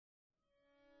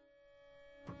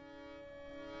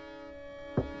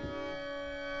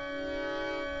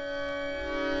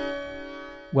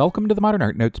Welcome to the Modern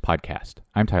Art Notes podcast.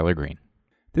 I'm Tyler Green.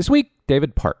 This week,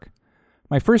 David Park.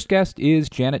 My first guest is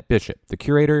Janet Bishop, the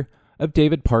curator of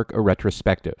David Park, A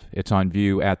Retrospective. It's on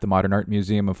view at the Modern Art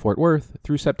Museum of Fort Worth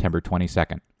through September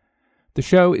 22nd. The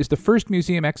show is the first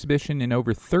museum exhibition in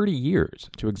over 30 years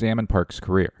to examine Park's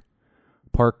career.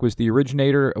 Park was the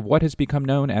originator of what has become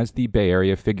known as the Bay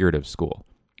Area Figurative School,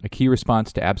 a key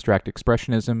response to abstract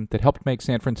expressionism that helped make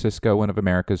San Francisco one of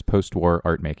America's post-war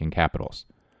art-making capitals.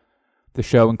 The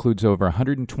show includes over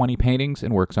 120 paintings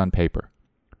and works on paper.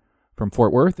 From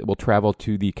Fort Worth, it will travel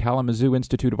to the Kalamazoo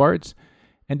Institute of Arts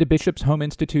and to Bishop's home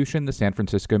institution, the San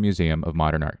Francisco Museum of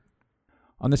Modern Art.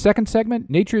 On the second segment,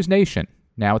 Nature's Nation,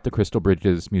 now at the Crystal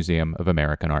Bridges Museum of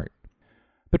American Art.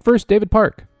 But first, David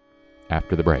Park,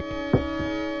 after the break.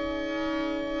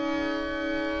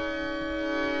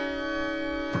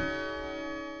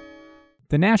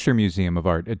 The Nasher Museum of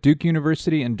Art at Duke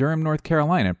University in Durham, North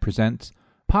Carolina presents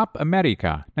Pop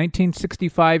America,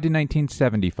 1965 to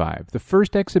 1975, the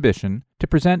first exhibition to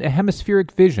present a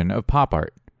hemispheric vision of pop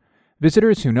art.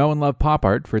 Visitors who know and love pop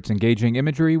art for its engaging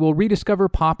imagery will rediscover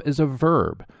pop as a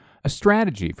verb, a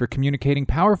strategy for communicating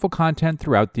powerful content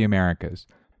throughout the Americas.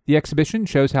 The exhibition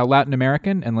shows how Latin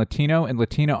American and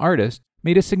Latina artists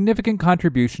made a significant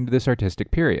contribution to this artistic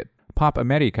period. Pop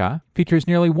America features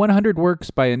nearly 100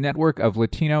 works by a network of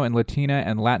Latino and Latina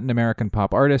and Latin American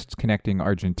pop artists connecting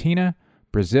Argentina,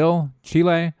 Brazil,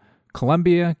 Chile,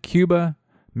 Colombia, Cuba,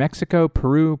 Mexico,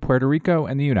 Peru, Puerto Rico,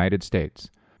 and the United States.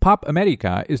 Pop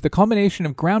America is the culmination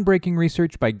of groundbreaking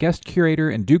research by guest curator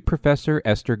and Duke professor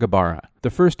Esther Gabarra. The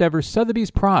first ever Sotheby's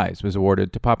Prize was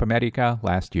awarded to Pop America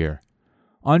last year.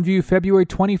 On view February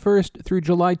 21st through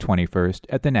July 21st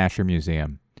at the Nasher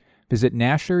Museum. Visit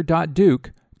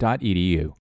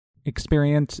nasher.duke.edu.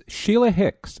 Experience Sheila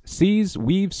Hicks' Seas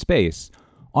Weave Space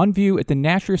on view at the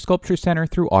Nasher Sculpture Center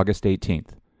through August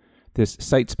 18th. This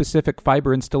site-specific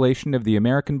fiber installation of the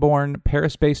American-born,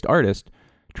 Paris-based artist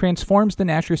transforms the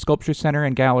Nasher Sculpture Center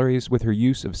and galleries with her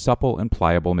use of supple and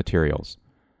pliable materials.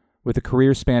 With a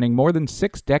career spanning more than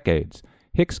 6 decades,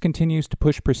 Hicks continues to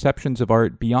push perceptions of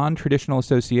art beyond traditional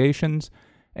associations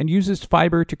and uses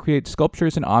fiber to create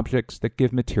sculptures and objects that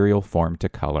give material form to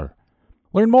color.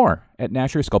 Learn more at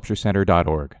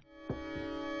NasherSculptureCenter.org.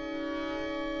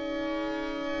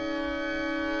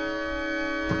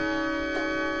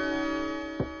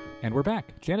 And we're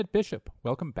back. Janet Bishop,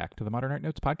 welcome back to the Modern Art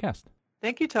Notes podcast.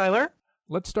 Thank you, Tyler.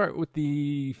 Let's start with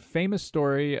the famous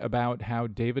story about how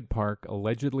David Park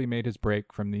allegedly made his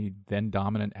break from the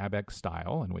then-dominant Abex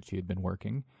style in which he had been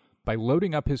working by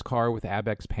loading up his car with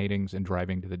Abex paintings and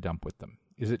driving to the dump with them.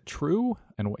 Is it true?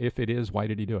 And if it is, why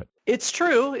did he do it? It's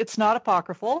true. It's not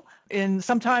apocryphal.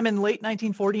 Sometime in late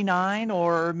 1949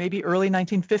 or maybe early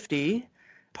 1950,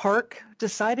 Park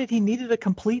decided he needed a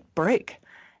complete break.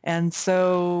 And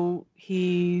so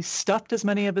he stuffed as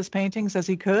many of his paintings as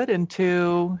he could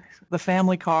into the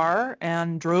family car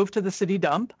and drove to the city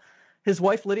dump. His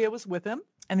wife, Lydia, was with him,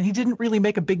 and he didn't really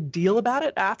make a big deal about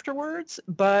it afterwards,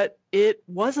 but it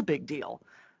was a big deal. I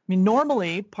mean,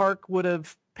 normally Park would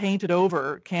have painted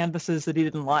over canvases that he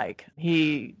didn't like.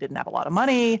 He didn't have a lot of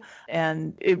money,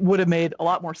 and it would have made a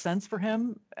lot more sense for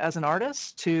him as an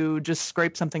artist to just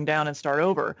scrape something down and start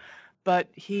over. But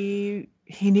he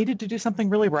needed to do something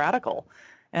really radical.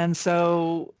 And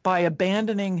so by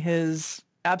abandoning his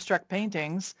abstract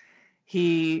paintings,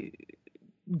 he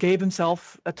gave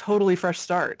himself a totally fresh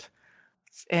start.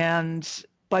 And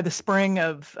by the spring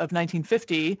of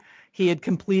 1950, he had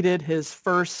completed his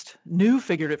first new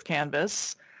figurative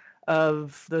canvas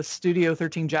of the Studio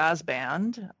 13 Jazz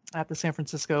Band at the San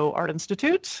Francisco Art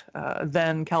Institute,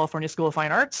 then California School of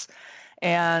Fine Arts,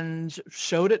 and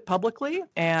showed it publicly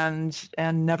and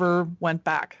never went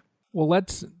back. Well,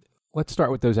 let's start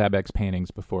with those Abex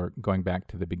paintings before going back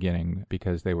to the beginning,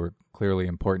 because they were clearly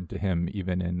important to him,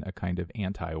 even in a kind of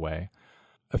anti-way.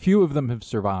 A few of them have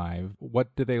survived.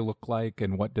 What do they look like,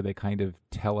 and what do they kind of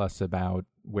tell us about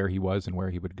where he was and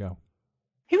where he would go?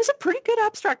 He was a pretty good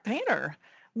abstract painter.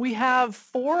 We have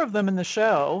 4 of them in the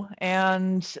show,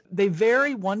 and they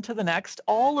vary one to the next.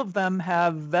 All of them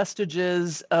have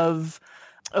vestiges of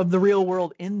the real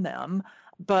world in them,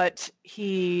 but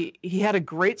he had a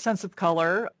great sense of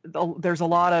color. There's a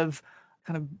lot of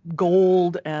kind of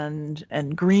gold and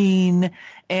green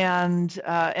and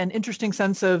an interesting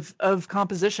sense of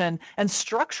composition. And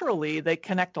structurally, they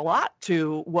connect a lot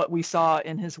to what we saw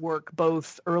in his work,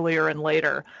 both earlier and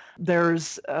later.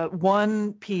 There's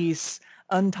one piece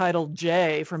Untitled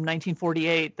J from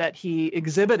 1948 that he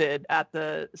exhibited at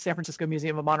the San Francisco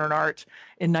Museum of Modern Art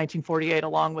in 1948,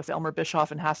 along with Elmer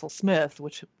Bischoff and Hassel Smith,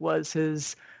 which was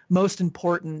his most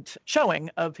important showing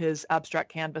of his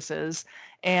abstract canvases.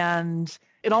 And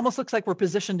it almost looks like we're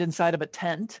positioned inside of a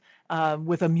tent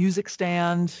with a music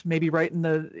stand, maybe right in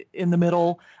the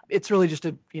middle. It's really just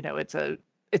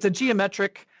it's a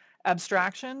geometric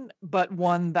abstraction, but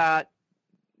one that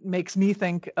makes me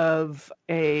think of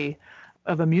a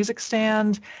music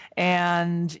stand.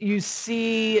 And you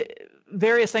see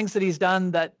various things that he's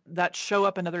done that show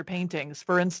up in other paintings.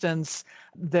 For instance,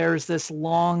 there's this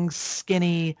long,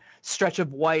 skinny stretch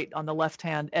of white on the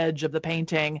left-hand edge of the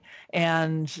painting.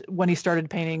 And when he started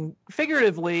painting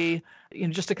figuratively,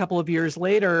 just a couple of years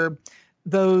later,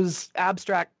 those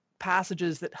abstract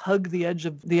passages that hug the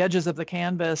edges of the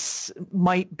canvas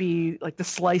might be like the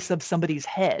slice of somebody's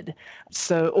head,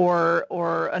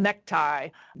 or a necktie.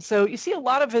 So you see a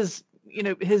lot of his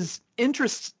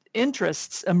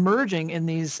interests emerging in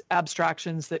these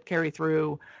abstractions that carry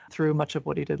through much of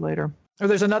what he did later. Or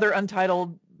there's another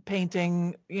untitled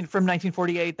painting from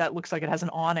 1948 that looks like it has an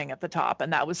awning at the top,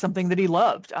 and that was something that he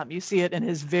loved. You see it in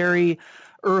his very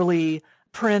early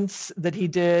prints that he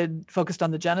did focused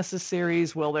on the Genesis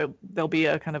series. Well, there'll be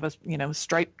a kind of a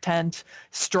striped tent.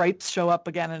 Stripes show up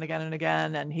again and again and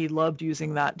again, and he loved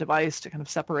using that device to kind of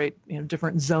separate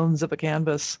different zones of a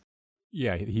canvas.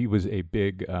 Yeah, he was a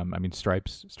big.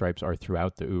 Stripes are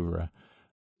throughout the oeuvre.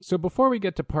 So before we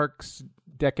get to Park's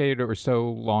decade or so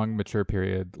long mature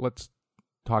period, let's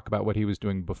talk about what he was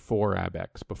doing before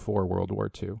ABEX, before World War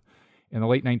II. In the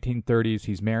late 1930s,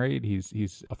 he's married.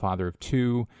 He's a father of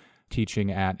two,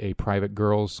 teaching at a private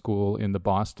girls' school in the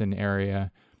Boston area.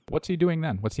 What's he doing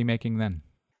then? What's he making then?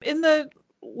 In the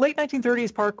late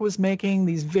 1930s, Park was making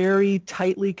these very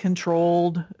tightly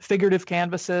controlled figurative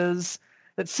canvases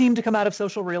that seemed to come out of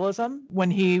social realism.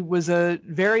 When he was a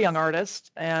very young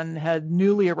artist and had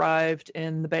newly arrived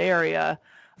in the Bay Area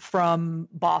from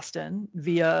Boston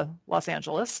via Los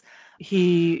Angeles,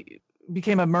 he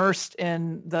became immersed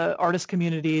in the artist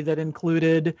community that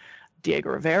included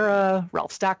Diego Rivera,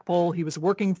 Ralph Stackpole. He was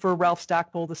working for Ralph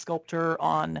Stackpole, the sculptor,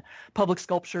 on public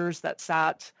sculptures that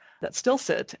still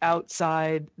sit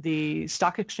outside the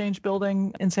Stock Exchange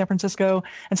building in San Francisco.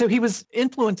 And so he was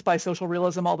influenced by social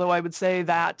realism, although I would say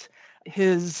that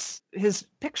his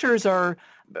pictures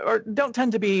don't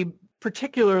tend to be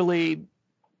particularly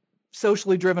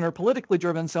socially driven or politically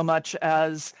driven so much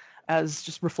as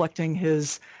just reflecting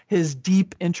his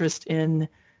deep interest in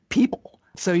people.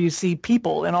 So you see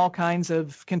people in all kinds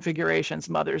of configurations,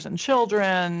 mothers and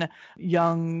children,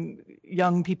 young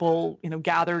people,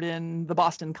 gathered in the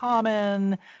Boston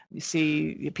Common. You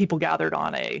see people gathered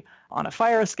on a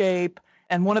fire escape.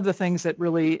 And one of the things that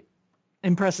really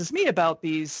impresses me about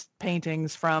these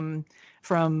paintings from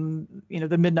the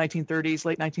mid 1930s,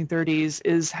 late 1930s,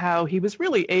 is how he was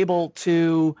really able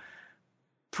to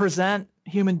present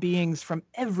human beings from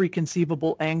every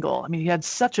conceivable angle. I mean, he had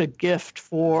such a gift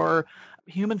for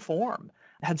human form,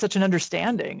 had such an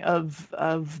understanding of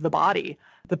the body.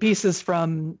 The pieces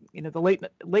from the late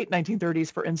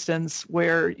 1930s, for instance,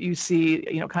 where you see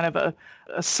kind of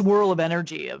a swirl of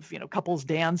energy of couples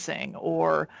dancing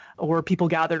or people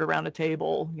gathered around a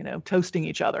table toasting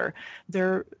each other.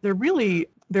 They're really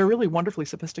wonderfully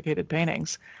sophisticated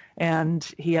paintings, and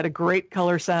he had a great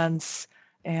color sense,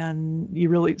 and you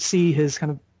really see his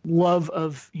kind of love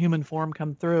of human form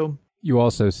come through. You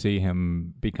also see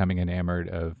him becoming enamored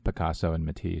of Picasso and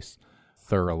Matisse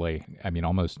thoroughly. I mean,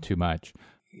 almost too much.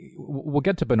 We'll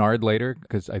get to Bonnard later,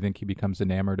 because I think he becomes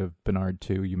enamored of Bonnard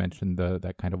too. You mentioned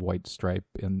that kind of white stripe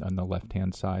on the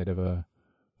left-hand side of a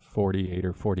 48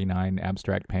 or 49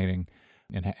 abstract painting,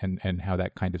 and how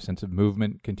that kind of sense of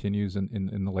movement continues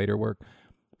in the later work.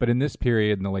 But in this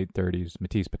period, in the late 30s,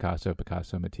 Matisse, Picasso,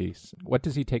 Picasso, Matisse, what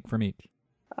does he take from each?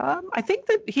 I think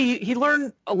that he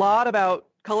learned a lot about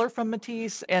color from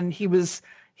Matisse, and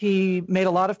he made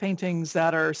a lot of paintings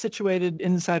that are situated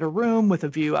inside a room with a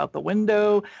view out the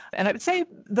window. And I would say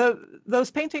those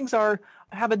paintings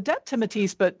have a debt to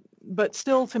Matisse, but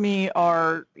still to me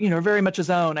are very much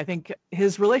his own. I think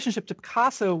his relationship to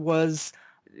Picasso was,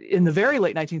 in the very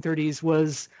late 1930s,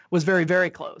 was very,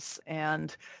 very close.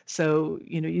 And so,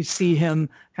 you see him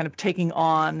kind of taking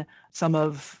on some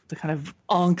of the kind of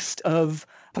angst of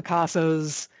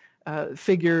Picasso's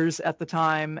figures at the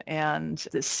time, and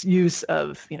this use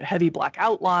of heavy black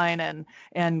outline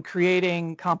and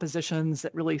creating compositions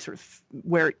that really sort of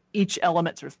where each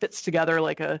element sort of fits together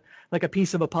like a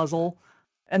piece of a puzzle.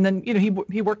 And then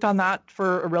he worked on that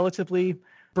for a relatively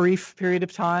brief period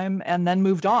of time and then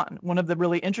moved on. One of the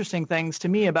really interesting things to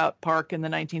me about Park in the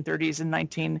 1930s and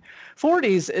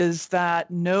 1940s is that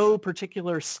no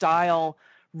particular style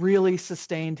really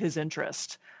sustained his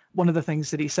interest. One of the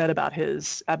things that he said about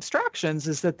his abstractions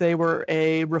is that they were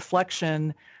a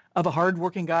reflection of a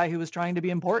hardworking guy who was trying to be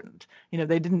important.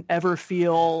 They didn't ever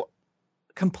feel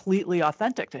completely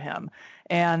authentic to him.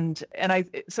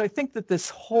 So I think that this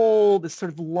sort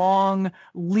of long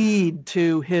lead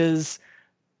to his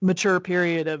mature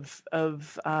period of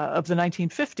the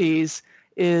 1950s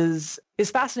is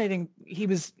fascinating. He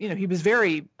was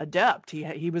very adept.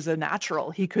 He was a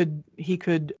natural. He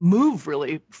could move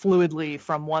really fluidly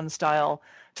from one style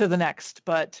to the next,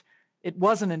 but it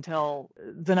wasn't until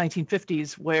the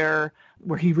 1950s where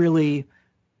he really,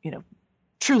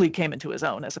 truly came into his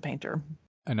own as a painter.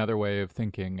 Another way of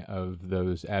thinking of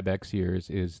those Abex years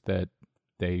is that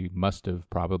they must have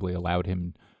probably allowed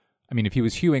him. I mean, if he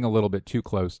was hewing a little bit too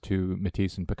close to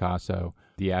Matisse and Picasso,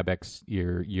 the Abex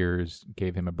years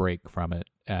gave him a break from it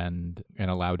and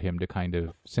allowed him to kind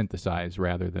of synthesize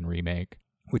rather than remake,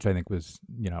 which I think was,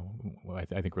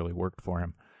 I think really worked for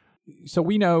him. So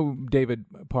we know David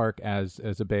Park as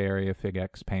a Bay Area Fig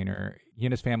X painter. He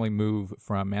and his family moved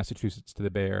from Massachusetts to the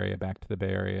Bay Area, back to the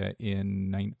Bay Area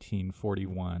in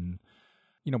 1941.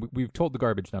 We've told the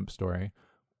garbage dump story.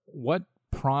 What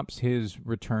prompts his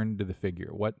return to the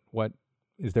figure? What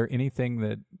is there anything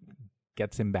that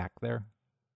gets him back there?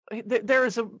 There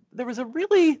was a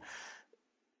really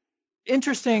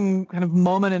interesting kind of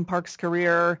moment in Park's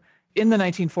career in the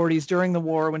 1940s during the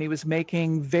war when he was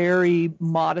making very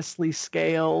modestly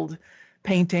scaled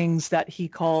paintings that he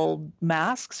called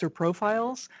masks or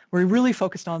profiles, where he really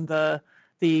focused on the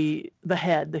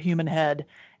head, the human head.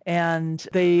 And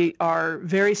they are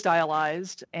very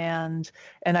stylized, and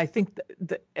I think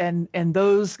and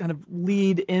those kind of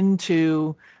lead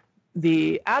into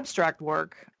the abstract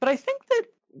work. But I think that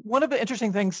one of the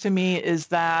interesting things to me is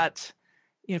that,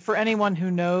 for anyone who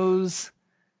knows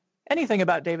anything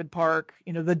about David Park,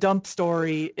 the dump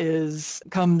story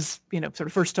comes sort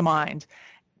of first to mind.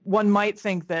 One might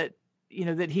think that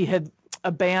that he had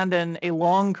abandoned a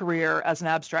long career as an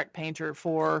abstract painter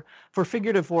for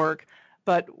figurative work.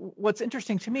 But what's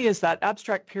interesting to me is that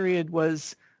abstract period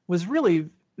was really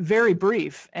very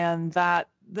brief, and that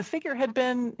the figure had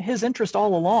been his interest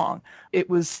all along. It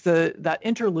was that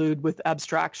interlude with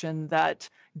abstraction that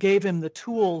gave him the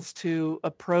tools to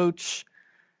approach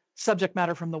subject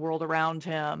matter from the world around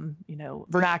him,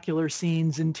 vernacular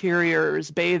scenes, interiors,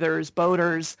 bathers,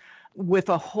 boaters, with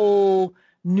a whole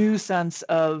new sense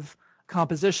of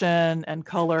composition and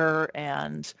color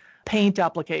and paint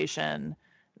application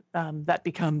that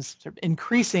becomes sort of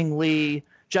increasingly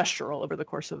gestural over the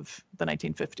course of the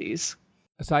 1950s.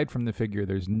 Aside from the figure,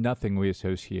 there's nothing we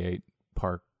associate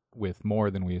Park with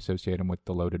more than we associate him with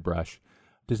the loaded brush.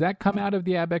 Does that come out of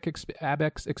the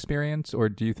Abex experience, or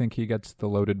do you think he gets the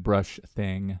loaded brush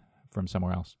thing from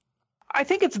somewhere else? I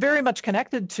think it's very much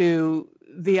connected to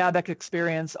the Abex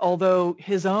experience, although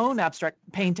his own abstract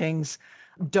paintings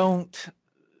don't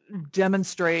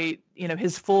demonstrate,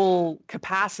 his full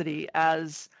capacity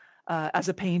as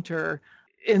a painter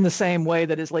in the same way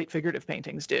that his late figurative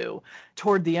paintings do.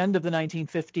 Toward the end of the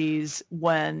 1950s,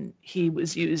 when he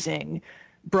was using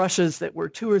brushes that were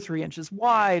 2 or 3 inches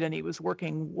wide, and he was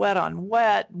working wet on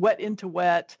wet, wet into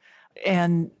wet,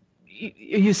 and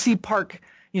you see Park,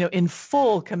 in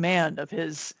full command of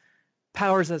his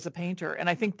powers as a painter. And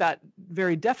I think that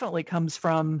very definitely comes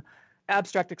from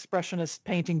abstract expressionist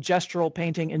painting, gestural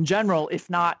painting in general, if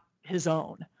not his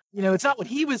own. It's not what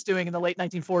he was doing in the late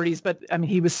 1940s, but I mean,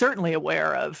 he was certainly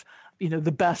aware of,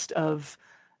 the best of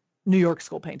New York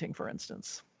school painting, for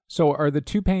instance. So are the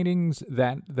two paintings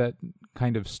that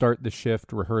kind of start the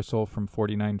shift, Rehearsal from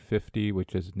 4950,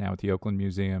 which is now at the Oakland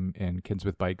Museum, and Kids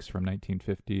with Bikes from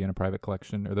 1950 in a private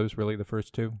collection, are those really the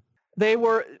first two?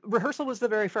 Rehearsal was the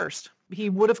very first. He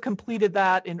would have completed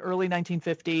that in early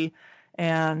 1950,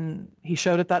 and he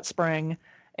showed it that spring.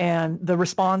 And the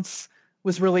response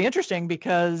was really interesting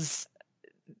because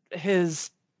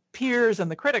his peers and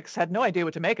the critics had no idea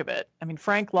what to make of it. I mean,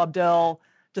 Frank Lobdell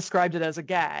described it as a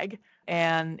gag,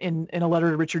 and in a letter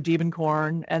to Richard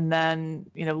Diebenkorn, and then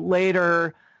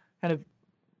later kind of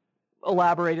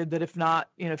elaborated that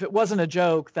if it wasn't a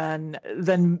joke,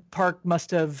 then Park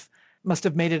must have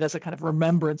made it as a kind of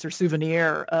remembrance or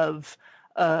souvenir of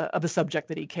a subject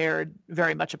that he cared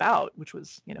very much about, which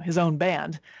was his own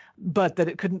band, but that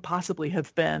it couldn't possibly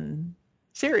have been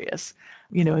serious.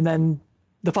 And then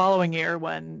the following year,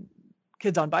 when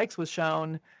Kids on Bikes was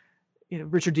shown,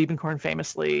 Richard Diebenkorn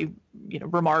famously,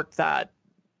 remarked that,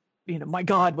 my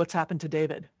God, what's happened to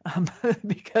David?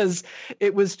 Because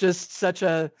it was just such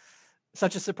a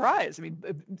surprise. I mean,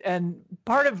 and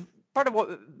part of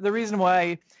what the reason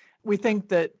why we think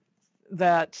that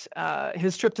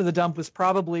his trip to the dump was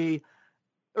probably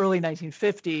early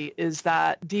 1950 is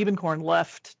that Diebenkorn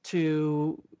left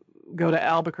to go to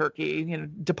Albuquerque,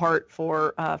 depart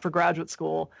for graduate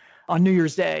school on New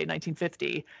Year's Day,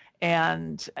 1950.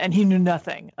 And he knew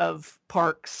nothing of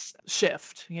Park's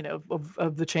shift,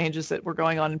 of the changes that were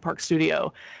going on in Park's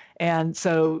studio. And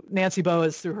so Nancy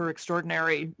Boas, through her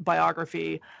extraordinary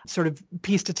biography, sort of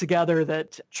pieced it together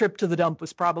that trip to the dump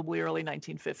was probably early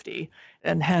 1950.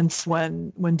 And hence,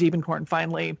 when Diebenkorn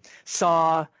finally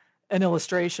saw an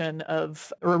illustration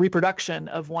of, or a reproduction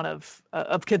of one of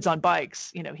Kids on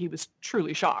Bikes, he was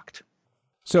truly shocked.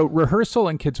 So Rehearsal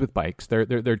and Kids with Bikes,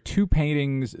 they're two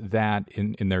paintings that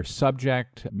in their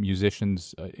subject,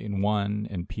 musicians in one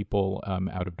and people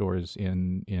out of doors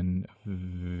in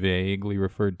vaguely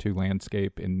referred to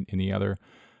landscape in the other,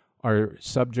 are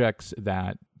subjects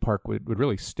that Park would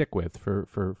really stick with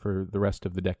for the rest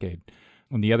of the decade.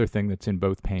 And the other thing that's in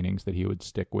both paintings that he would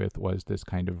stick with was this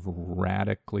kind of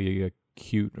radically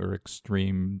acute or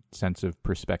extreme sense of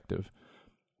perspective.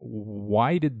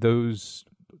 Why did those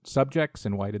subjects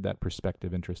and why did that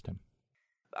perspective interest him?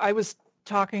 I was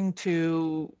talking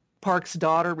to Park's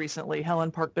daughter recently,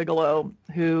 Helen Park Bigelow,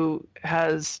 who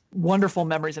has wonderful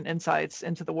memories and insights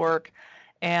into the work.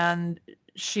 And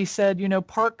she said,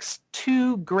 Park's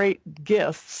two great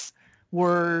gifts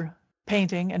were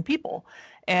painting and people.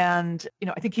 And,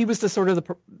 I think he was the sort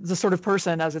of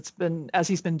person, as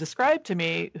he's been described to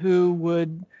me, who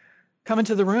would come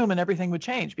into the room and everything would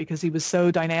change because he was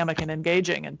so dynamic and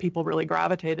engaging and people really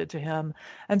gravitated to him.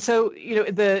 And so,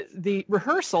 the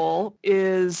Rehearsal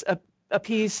is a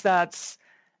piece that's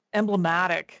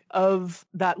emblematic of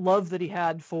that love that he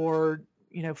had for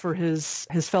his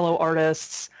fellow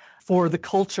artists, for the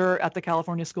culture at the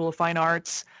California School of Fine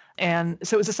Arts. And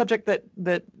so it was a subject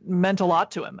that meant a lot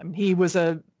to him. I mean, he was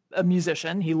a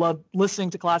musician. He loved listening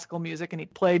to classical music, and he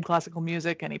played classical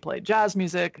music, and he played jazz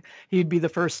music. He'd be the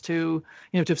first to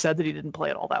have said that he didn't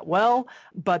play it all that well.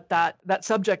 But that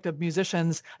subject of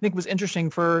musicians, I think, was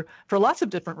interesting for lots of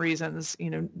different reasons.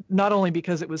 Not only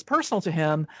because it was personal to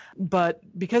him, but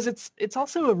because it's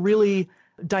also a really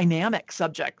dynamic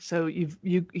subject. So he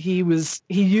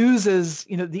uses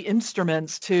the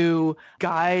instruments to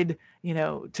guide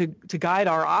to guide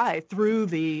our eye through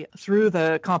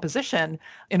the composition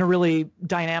in a really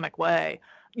dynamic way.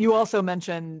 You also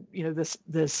mentioned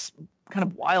this kind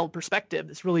of wild perspective,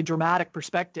 this really dramatic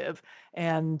perspective,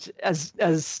 and as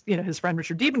his friend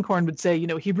Richard Diebenkorn would say,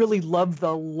 he really loved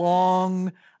the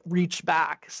long reach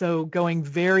back. So going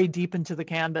very deep into the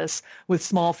canvas with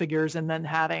small figures and then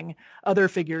having other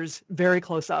figures very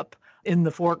close up in the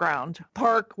foreground.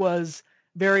 Park was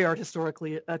very art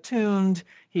historically attuned.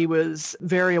 He was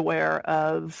very aware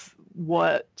of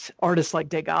what artists like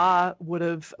Degas would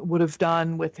have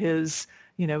done with his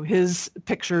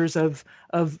pictures of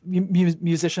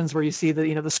musicians, where you see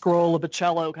the scroll of a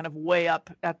cello kind of way up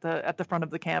at the front of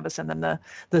the canvas, and then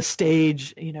the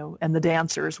stage, and the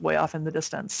dancers way off in the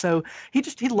distance. So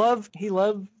he loved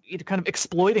kind of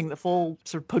exploiting the full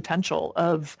sort of potential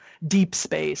of deep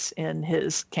space in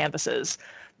his canvases.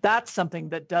 That's something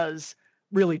that does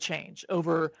really change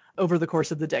over the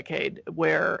course of the decade,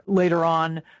 where later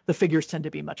on the figures tend to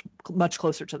be much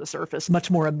closer to the surface, much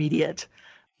more immediate.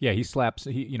 Yeah, he slaps.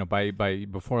 By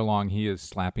before long, he is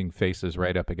slapping faces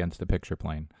right up against the picture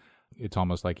plane. It's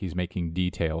almost like he's making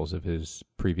details of his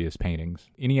previous paintings.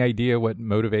 Any idea what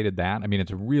motivated that? I mean,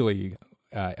 it's really,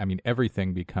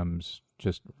 everything becomes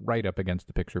just right up against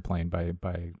the picture plane by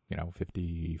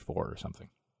 54 or something.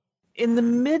 In the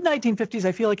mid 1950s,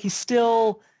 I feel like he's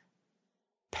still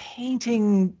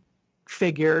painting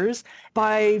figures.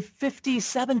 By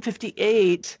 57,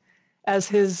 58, as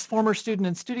his former student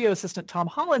and studio assistant Tom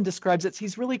Holland describes it,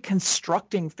 he's really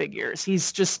constructing figures.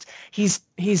 He's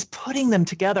putting them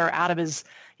together out of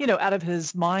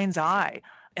his mind's eye,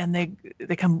 and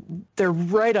they're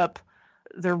right up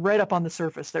on the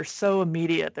surface. They're so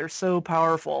immediate. They're so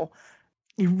powerful.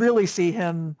 You really see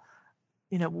him,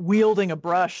 wielding a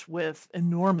brush with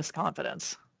enormous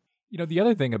confidence. The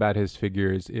other thing about his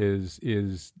figures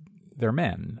is they're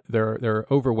men. They're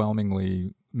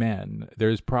overwhelmingly men.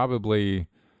 There's probably,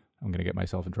 I'm going to get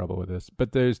myself in trouble with this,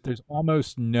 but there's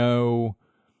almost no,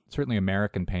 certainly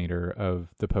American painter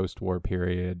of the post-war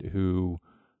period who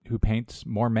paints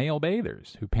more male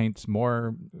bathers, who paints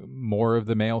more of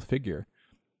the male figure.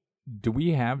 Do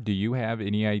you have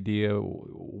any idea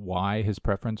why his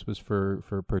preference was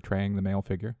for portraying the male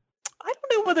figure? I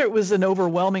don't know whether it was an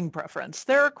overwhelming preference.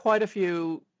 There are quite a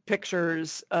few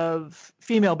pictures of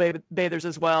female bathers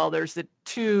as well. There's the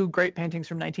two great paintings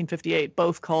from 1958,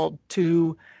 both called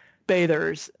Two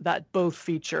Bathers, that both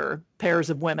feature pairs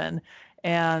of women.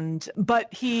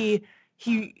 But he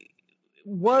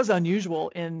was unusual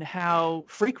in how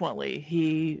frequently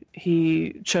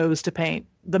he chose to paint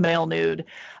the male nude.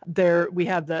 There we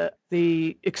have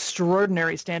the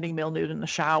extraordinary standing male nude in the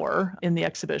shower in the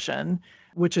exhibition,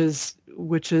 which is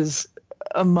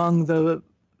among the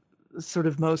sort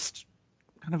of most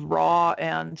kind of raw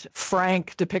and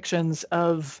frank depictions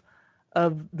of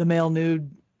the male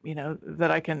nude,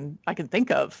 that I can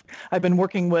think of. I've been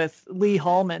working with Lee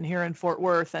Hallman here in Fort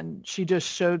Worth, and she just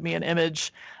showed me an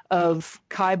image of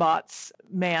Kaibot's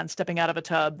man stepping out of a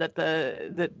tub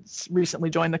that's recently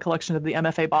joined the collection of the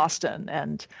MFA Boston,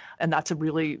 and that's a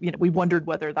really, we wondered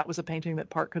whether that was a painting that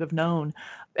Park could have known.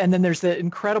 And then there's the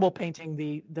incredible painting,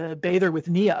 the Bather with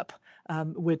Knee Up,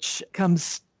 which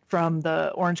comes from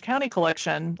the Orange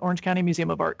County Museum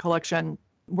of Art collection,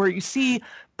 where you see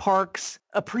Park's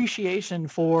appreciation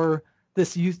for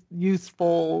this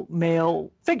youthful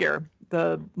male figure.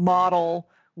 The model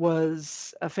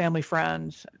was a family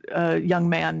friend, a young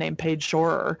man named Paige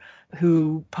Shorer,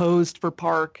 who posed for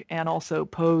Park and also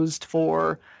posed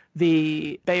for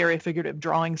the Bay Area figurative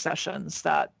drawing sessions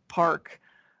that Park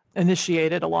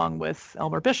initiated along with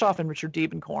Elmer Bischoff and Richard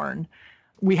Diebenkorn.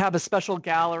 We have a special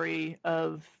gallery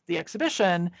of the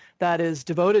exhibition that is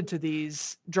devoted to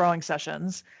these drawing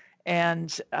sessions.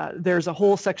 And there's a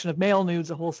whole section of male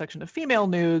nudes, a whole section of female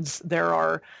nudes. There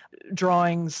are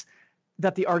drawings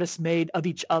that the artists made of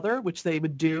each other, which they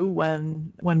would do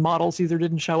when models either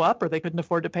didn't show up or they couldn't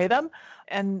afford to pay them.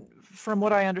 And from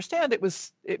what I understand, it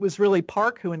was really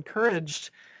Park who encouraged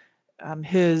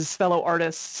his fellow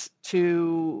artists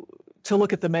to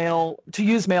look at to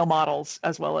use male models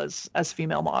as well as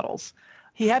female models.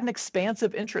 He had an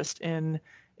expansive interest in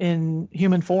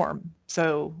human form.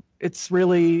 So it's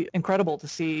really incredible to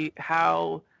see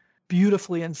how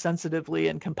beautifully and sensitively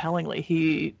and compellingly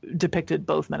he depicted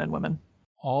both men and women.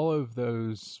 All of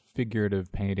those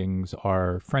figurative paintings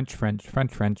are French. Bather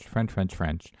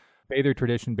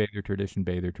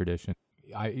tradition.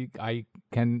 I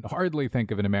can hardly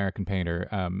think of an American painter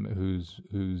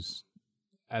who's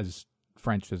as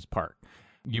French as Park.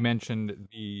 You mentioned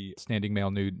the standing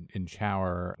male nude in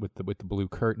shower with the blue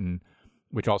curtain,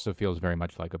 which also feels very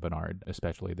much like a Bonnard,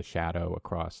 especially the shadow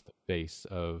across the face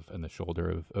and the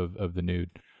shoulder of the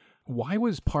nude. Why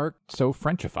was Park so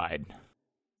Frenchified?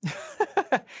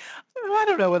 I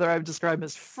don't know whether I would describe him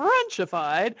as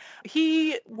Frenchified.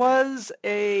 He was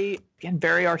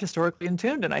very art historically in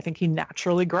tuned, and I think he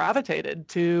naturally gravitated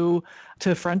to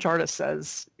French artists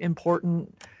as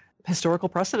important historical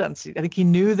precedents. I think he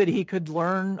knew that he could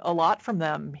learn a lot from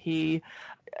them. He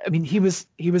was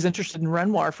interested in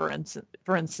Renoir, for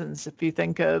instance. If you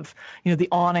think of the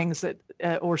awnings that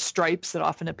or stripes that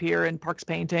often appear in Park's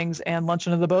paintings, and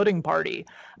Luncheon of the Boating Party.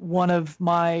 One of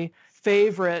my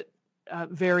favorite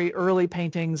very early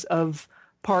paintings of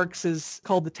Park's is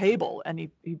called The Table, and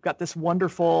you've got this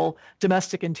wonderful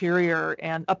domestic interior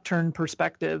and upturned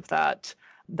perspective that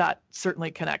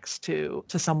certainly connects to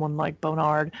someone like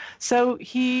Bonnard. So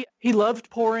he loved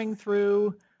poring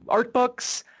through art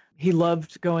books. He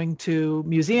loved going to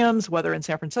museums, whether in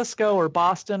San Francisco or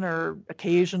Boston or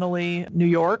occasionally New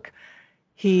York.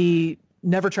 He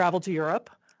never traveled to Europe,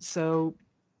 so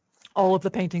all of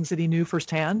the paintings that he knew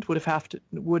firsthand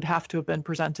would have to have been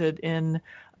presented in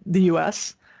the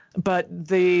U.S. But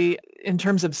in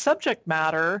terms of subject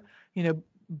matter,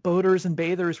 boaters and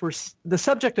bathers the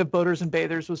subject of boaters and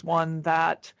bathers was one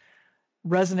that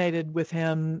resonated with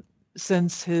him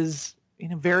since his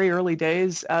very early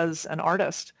days as an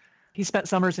artist. He spent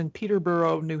summers in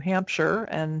Peterborough, New Hampshire,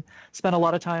 and spent a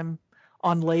lot of time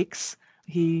on lakes.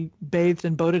 He bathed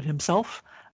and boated himself.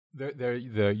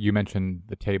 You mentioned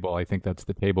The Table. I think that's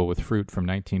The Table with Fruit from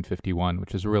 1951,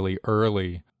 which is really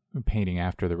early painting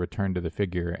after the return to the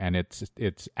figure, and it's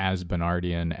as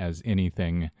Bonnardian as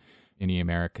anything any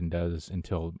American does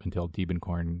until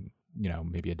Diebenkorn,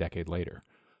 maybe a decade later.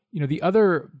 The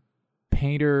other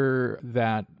painter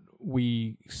that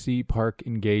we see Park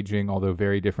engaging, although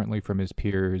very differently from his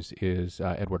peers, is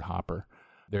Edward Hopper.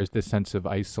 There's this sense of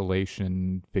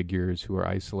isolation, figures who are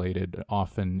isolated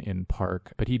often in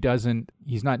Park, but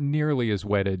he's not nearly as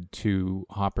wedded to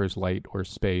Hopper's light or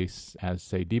space as,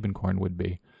 say, Diebenkorn would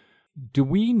be. Do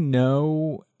we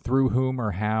know through whom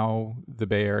or how the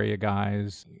Bay Area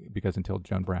guys, because until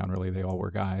Joan Brown, really, they all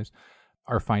were guys,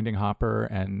 are finding Hopper,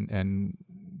 and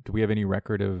do we have any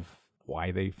record of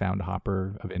why they found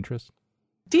Hopper of interest?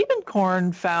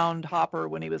 Diebenkorn found Hopper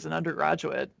when he was an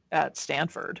undergraduate at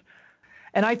Stanford.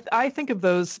 And I think of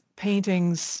those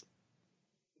paintings,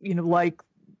 like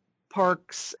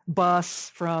Park's bus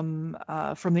from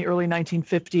the early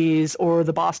 1950s, or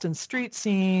the Boston street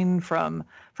scene from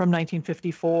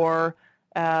 1954,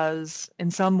 as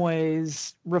in some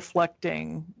ways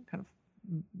reflecting kind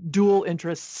of dual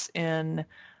interests in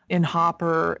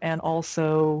Hopper and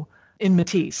also in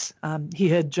Matisse. He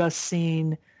had just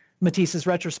seen Matisse's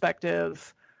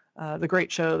retrospective, the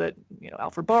great show that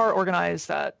Alfred Barr organized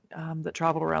that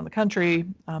traveled around the country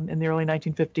in the early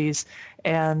 1950s,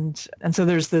 and so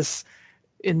there's this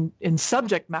in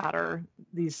subject matter.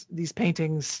 These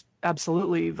paintings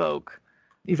absolutely evoke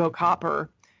Hopper,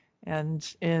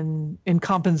 and in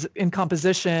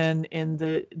composition, in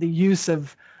the use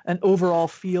of an overall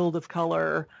field of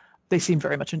color, they seem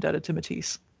very much indebted to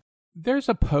Matisse. There's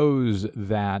a pose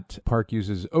that Park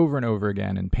uses over and over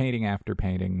again in painting after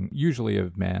painting, usually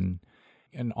of men,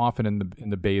 and often in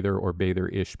the bather or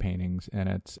bather-ish paintings, and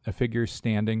it's a figure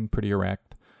standing pretty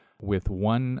erect with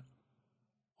one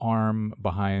arm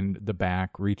behind the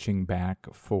back, reaching back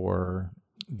for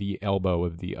the elbow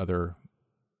of the other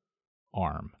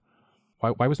arm.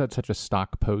 Why was that such a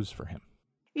stock pose for him?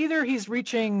 Either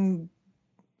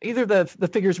the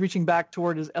figure's reaching back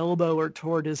toward his elbow or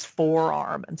toward his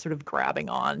forearm and sort of grabbing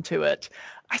onto it.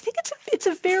 I think it's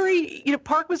a very,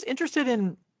 Park was interested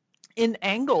in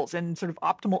angles and sort of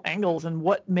optimal angles and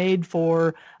what made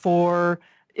for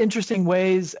interesting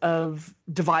ways of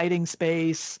dividing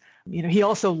space. He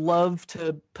also loved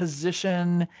to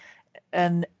position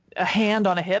a hand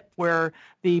on a hip where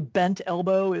the bent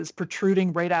elbow is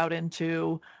protruding right out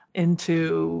into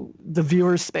the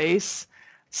viewer's space.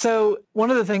 So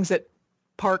one of the things that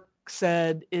Park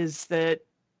said is that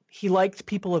he liked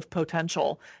people of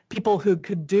potential, people who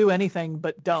could do anything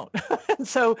but don't. And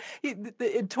so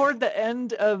toward the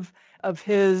end of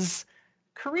his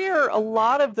career, a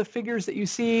lot of the figures that you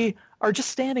see are just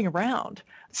standing around.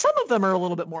 Some of them are a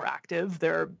little bit more active.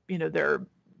 They're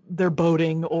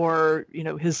boating, or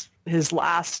his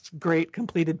last great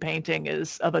completed painting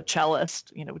is of a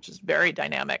cellist, which is very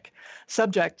dynamic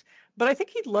subject. But I think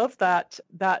he loved that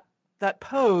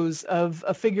pose of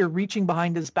a figure reaching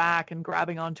behind his back and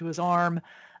grabbing onto his arm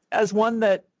as one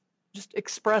that just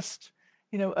expressed,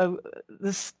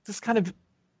 this kind of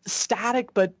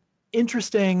static but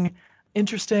interesting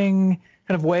kind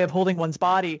of way of holding one's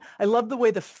body. I love the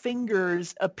way the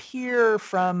fingers appear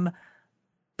from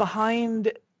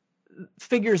behind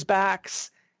figures' backs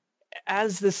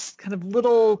as this kind of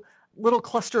little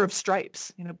cluster of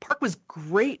stripes. Park was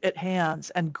great at hands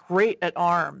and great at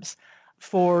arms.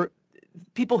 For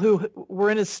people who were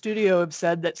in his studio have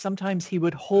said that sometimes he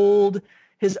would hold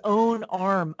his own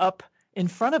arm up in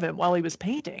front of him while he was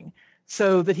painting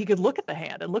so that he could look at the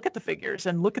hand and look at the figures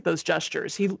and look at those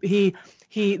gestures. He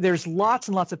there's lots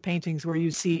and lots of paintings where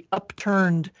you see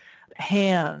upturned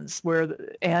hands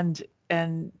and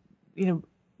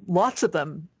lots of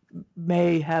them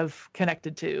may have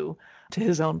connected to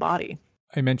his own body.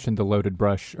 I mentioned the loaded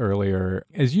brush earlier.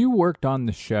 As you worked on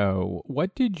the show,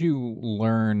 what did you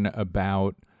learn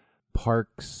about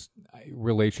Park's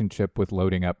relationship with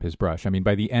loading up his brush? I mean,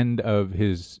 by the end of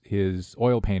his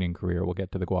oil painting career, we'll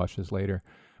get to the gouaches later,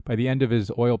 by the end of his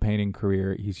oil painting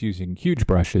career, he's using huge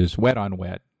brushes, wet on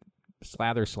wet,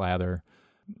 slather.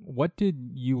 What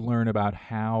did you learn about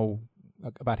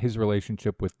his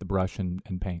relationship with the brush and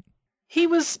paint? He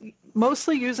was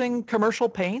mostly using commercial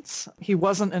paints. He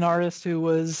wasn't an artist who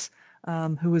was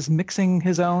mixing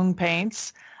his own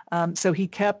paints. So he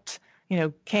kept,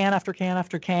 can after can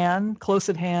after can close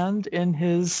at hand in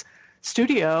his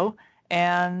studio,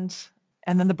 and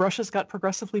then the brushes got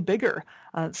progressively bigger.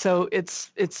 So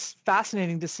it's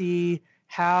fascinating to see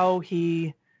how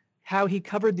he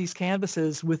covered these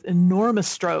canvases with enormous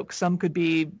strokes. Some could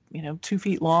be 2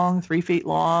 feet long, 3 feet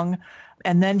long,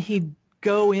 and then he'd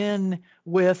go in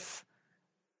with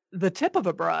the tip of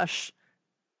a brush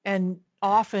and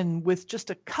often with just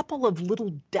a couple of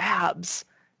little dabs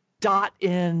dot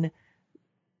in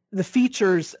the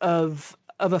features of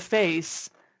a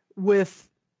face with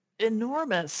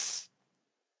enormous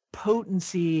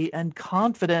potency and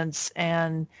confidence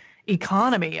and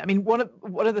economy. I mean, one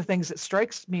of the things that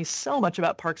strikes me so much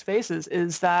about Park's faces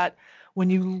is that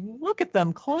when you look at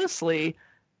them closely,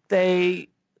 they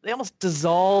almost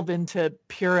dissolve into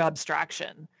pure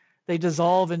abstraction. They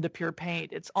dissolve into pure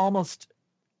paint. It's almost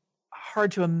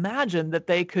hard to imagine that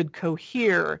they could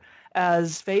cohere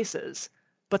as faces,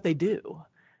 but they do.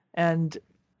 And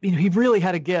he really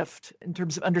had a gift in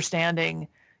terms of understanding,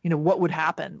 what would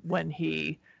happen when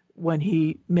he when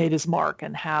he made his mark,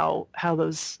 and how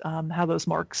those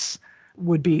marks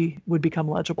would become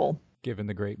legible. Given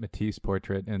the great Matisse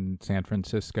portrait in San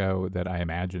Francisco that I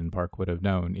imagine Park would have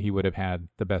known, he would have had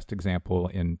the best example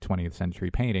in 20th century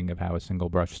painting of how a single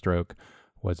brush stroke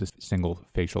was a single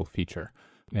facial feature.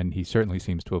 And he certainly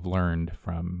seems to have learned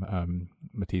from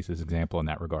Matisse's example in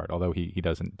that regard, although he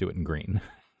doesn't do it in green.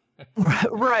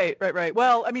 Right.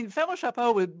 Well, I mean, Femme au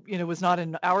Chapeau was not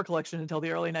in our collection until the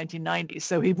early 1990s,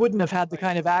 so he wouldn't have had the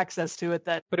kind of access to it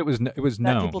that. But it was that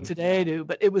known. People today do,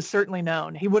 but it was certainly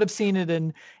known. He would have seen it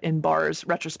in Barr's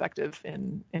retrospective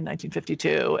in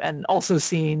 1952, and also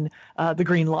seen the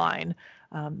Green Line.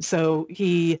 So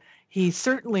he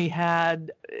certainly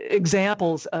had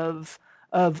examples of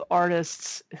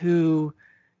artists who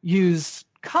used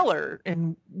color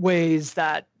in ways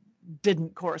that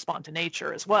didn't correspond to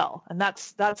nature as well. And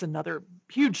that's another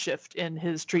huge shift in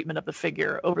his treatment of the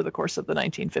figure over the course of the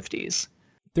 1950s.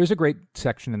 There's a great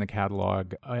section in the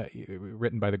catalog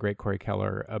written by the great Corey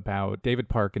Keller about David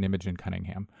Park and Imogen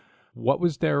Cunningham. What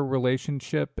was their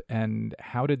relationship, and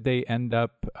how did they end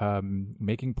up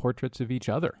making portraits of each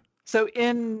other? So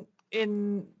in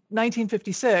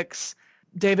 1956,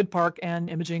 David Park and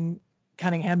Imogen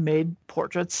Cunningham made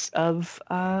portraits of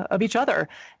each other.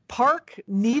 Park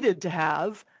needed to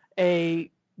have a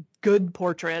good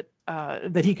portrait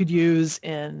that he could use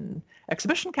in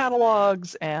exhibition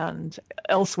catalogs and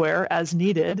elsewhere as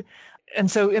needed. And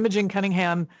so Imogen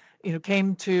Cunningham,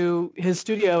 came to his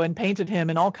studio and painted him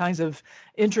in all kinds of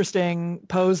interesting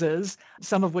poses,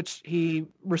 some of which he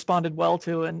responded well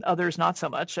to and others not so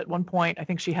much. At one point, I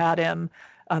think she had him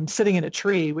sitting in a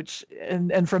tree, which,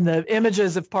 and from the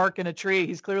images of Park in a tree,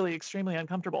 he's clearly extremely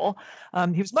uncomfortable.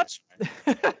 He's much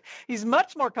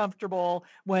more comfortable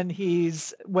when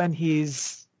he's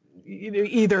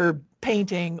either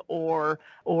painting or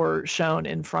shown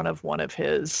in front of one of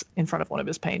his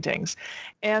paintings.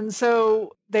 And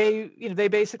so they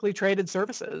basically traded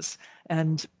services,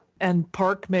 and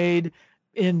Park made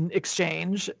in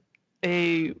exchange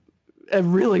a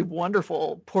really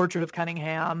wonderful portrait of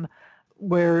Cunningham,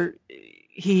 where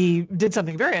he did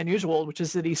something very unusual, which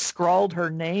is that he scrawled her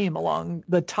name along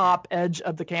the top edge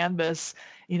of the canvas.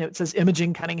 It says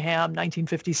Imogen Cunningham,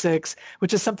 1956,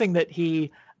 which is something that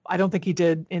I don't think he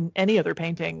did in any other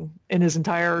painting in his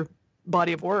entire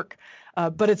body of work.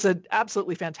 But it's an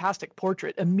absolutely fantastic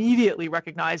portrait, immediately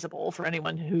recognizable for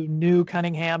anyone who knew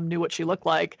Cunningham, knew what she looked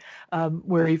like,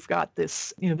 where you've got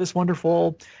this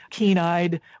wonderful,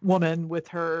 keen-eyed woman with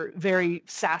her very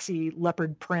sassy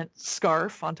leopard print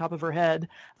scarf on top of her head.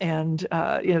 And,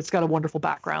 it's got a wonderful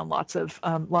background, lots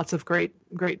of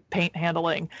great paint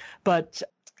handling. But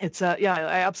it's, I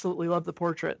absolutely love the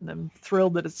portrait, and I'm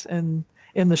thrilled that it's in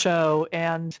the show.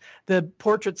 And the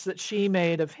portraits that she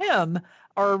made of him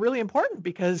are really important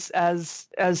because, as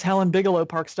Helen Bigelow,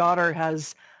 Park's daughter,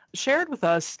 has shared with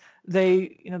us,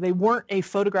 they weren't a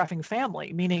photographing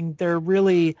family, meaning there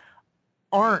really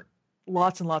aren't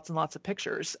lots and lots and lots of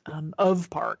pictures of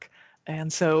Park.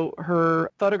 And so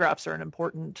her photographs are an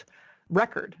important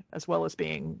record, as well as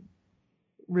being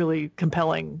really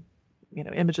compelling,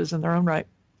 images in their own right.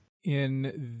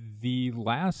 In the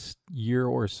last year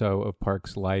or so of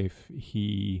Park's life,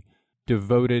 he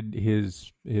devoted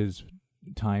his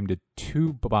time to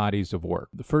two bodies of work.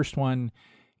 The first one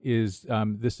is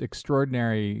this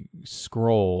extraordinary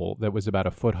scroll that was about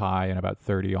a foot high and about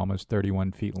almost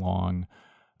 31 feet long,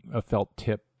 a felt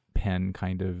tip pen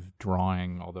kind of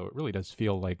drawing, although it really does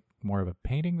feel like more of a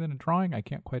painting than a drawing. I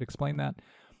can't quite explain that.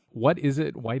 What is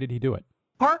it? Why did he do it?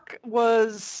 Park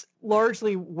was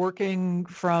largely working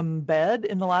from bed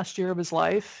in the last year of his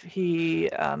life. He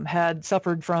had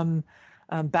suffered from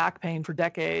back pain for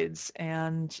decades,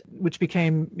 and which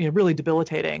became really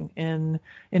debilitating in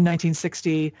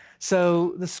 1960.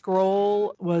 So the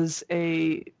scroll was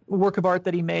a work of art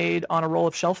that he made on a roll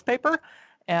of shelf paper,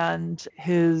 and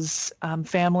his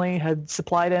family had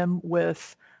supplied him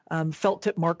with felt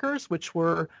tip markers, which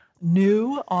were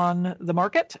new on the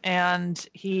market, and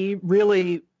he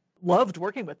really loved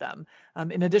working with them.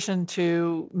 In addition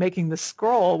to making the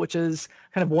scroll, which is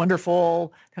kind of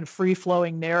wonderful, kind of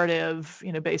free-flowing narrative,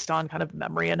 based on kind of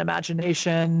memory and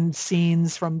imagination,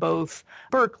 scenes from both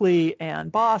Berkeley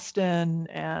and Boston,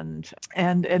 and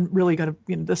really kind of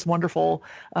this wonderful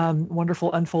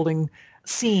unfolding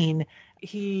scene.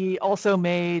 He also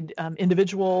made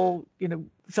individual,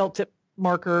 felt tip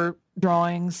marker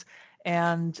drawings,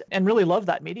 and really loved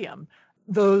that medium.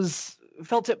 Those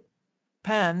felt tip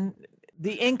pen,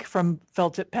 the ink from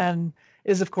felt tip pen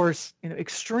is, of course,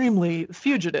 extremely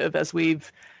fugitive, as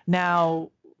we've now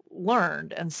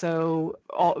learned. And so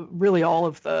all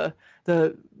of the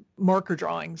marker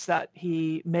drawings that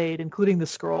he made, including the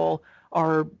scroll,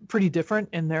 are pretty different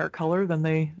in their color than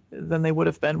they would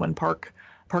have been when Park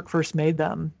first made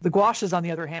them. The gouaches, on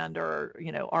the other hand, are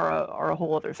a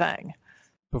whole other thing.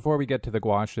 Before we get to the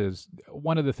gouaches,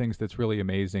 one of the things that's really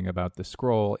amazing about the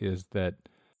scroll is that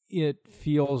it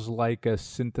feels like a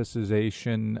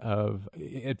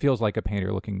it feels like a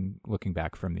painter looking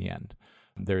back from the end.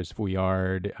 There's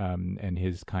Vuillard and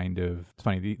his kind of, it's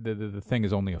funny, the thing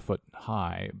is only a foot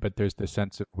high, but there's the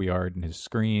sense of Vuillard and his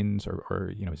screens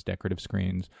or his decorative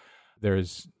screens.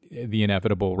 There's the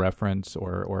inevitable reference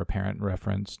or apparent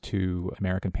reference to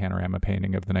American panorama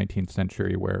painting of the 19th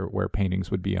century where paintings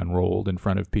would be unrolled in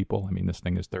front of people. I mean, this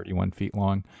thing is 31 feet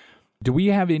long. Do we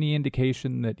have any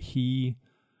indication that he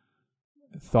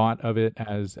thought of it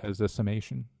as a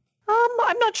summation?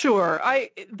 I'm not sure.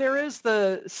 There is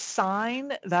the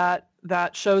sign that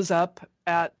shows up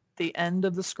at the end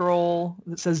of the scroll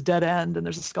that says dead end, and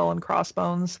there's a skull and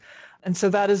crossbones. And so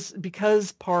that is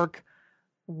because Park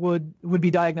would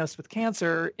be diagnosed with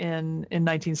cancer in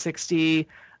 1960.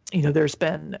 There's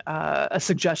been a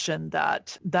suggestion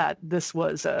that this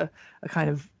was a kind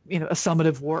of a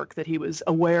summative work, that he was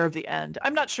aware of the end.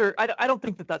 I'm not sure. I don't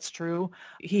think that that's true.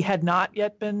 He had not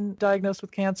yet been diagnosed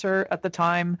with cancer at the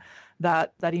time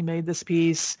that he made this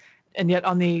piece, and yet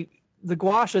on the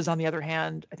gouaches, on the other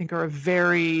hand, I think are a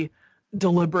very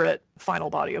deliberate final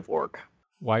body of work.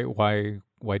 Why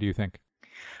do you think?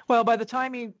 Well, by the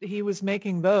time he was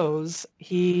making those,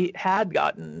 he had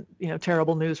gotten,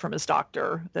 terrible news from his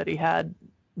doctor that he had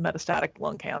metastatic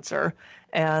lung cancer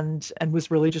and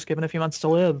was really just given a few months to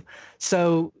live.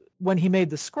 So when he made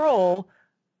the scroll,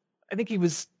 I think he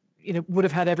was, would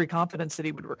have had every confidence that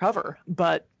he would recover.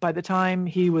 But by the time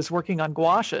he was working on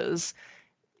gouaches,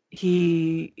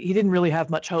 he didn't really have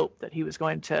much hope that he was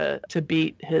going to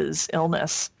beat his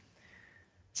illness.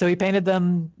 So he painted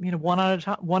them, one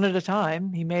at a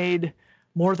time. He made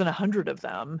more than 100 of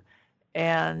them,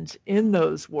 and in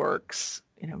those works,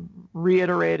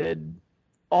 reiterated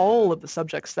all of the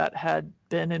subjects that had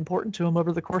been important to him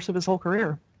over the course of his whole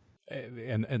career.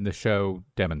 And the show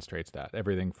demonstrates that.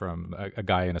 Everything from a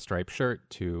guy in a striped shirt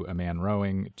to a man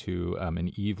rowing to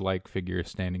an Eve-like figure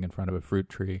standing in front of a fruit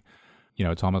tree.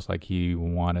 It's almost like he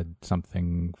wanted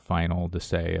something final to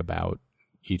say about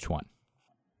each one.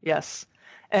 Yes.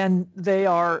 And they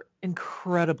are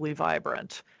incredibly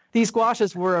vibrant. These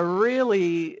gouaches were a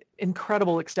really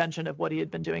incredible extension of what he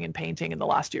had been doing in painting in the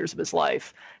last years of his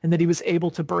life, and that he was able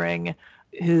to bring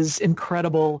his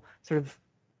incredible sort of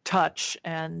touch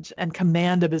and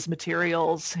command of his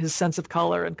materials, his sense of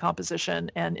color and composition,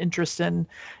 and interest in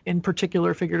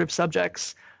particular figurative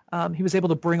subjects. He was able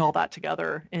to bring all that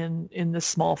together in this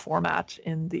small format,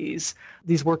 in these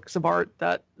works of art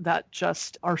that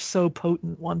just are so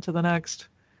potent one to the next.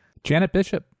 Janet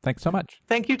Bishop, thanks so much.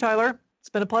 Thank you, Tyler. It's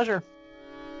been a pleasure.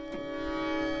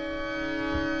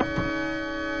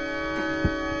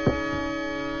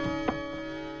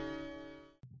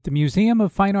 The Museum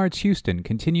of Fine Arts Houston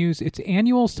continues its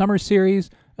annual summer series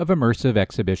of immersive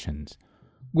exhibitions.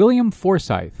 William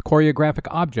Forsythe Choreographic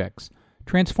Objects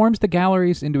transforms the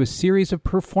galleries into a series of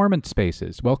performance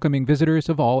spaces welcoming visitors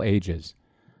of all ages.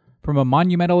 From a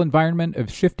monumental environment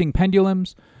of shifting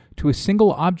pendulums to a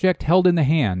single object held in the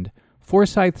hand,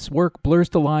 Forsythe's work blurs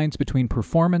the lines between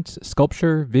performance,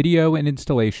 sculpture, video, and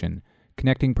installation,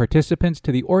 connecting participants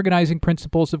to the organizing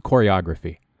principles of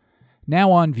choreography.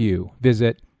 Now on view,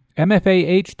 visit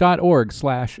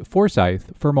mfah.org/Forsythe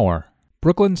for more.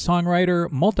 Brooklyn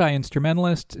songwriter,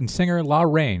 multi-instrumentalist, and singer La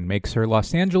Rain makes her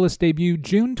Los Angeles debut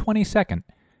June 22nd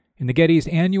in the Getty's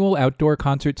annual outdoor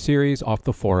concert series off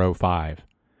the 405.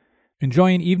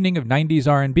 Enjoy an evening of 90s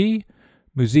R&B,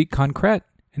 musique concrète,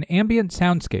 and ambient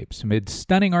soundscapes amid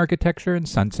stunning architecture and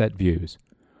sunset views.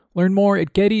 Learn more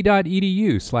at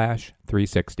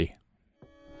getty.edu/360.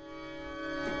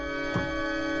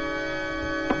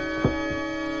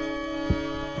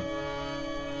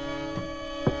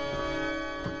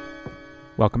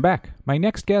 Welcome back. My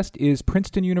next guest is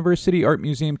Princeton University Art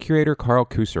Museum curator Karl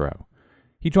Kusserow.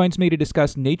 He joins me to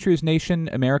discuss Nature's Nation,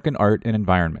 American Art and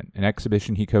Environment, an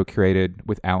exhibition he co-curated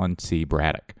with Alan C.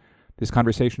 Braddock. This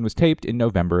conversation was taped in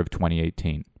November of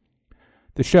 2018.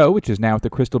 The show, which is now at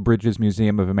the Crystal Bridges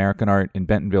Museum of American Art in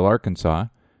Bentonville, Arkansas,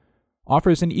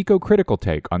 offers an eco-critical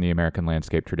take on the American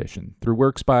landscape tradition through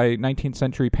works by 19th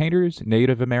century painters,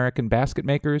 Native American basket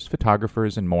makers,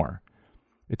 photographers, and more.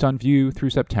 It's on view through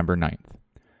September 9th.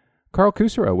 Karl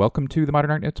Kusserow, welcome to the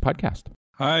Modern Art Notes podcast.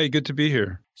 Hi, good to be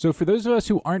here. So for those of us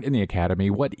who aren't in the academy,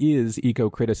 what is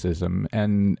eco-criticism,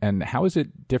 and how is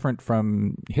it different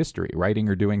from history, writing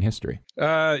or doing history?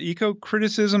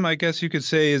 Eco-criticism, I guess you could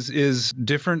say, is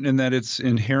different in that it's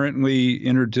inherently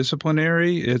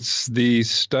interdisciplinary. It's the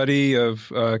study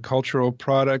of cultural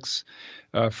products,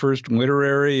 first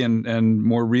literary and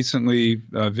more recently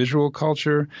visual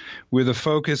culture, with a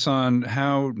focus on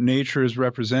how nature is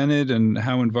represented and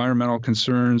how environmental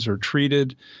concerns are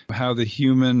treated, how the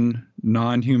human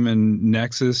non-human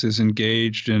nexus is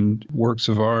engaged in works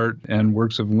of art and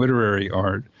works of literary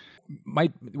art.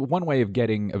 One way of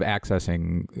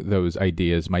accessing those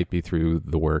ideas might be through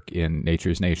the work in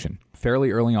Nature's Nation.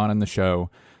 Fairly early on in the show,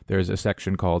 there's a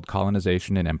section called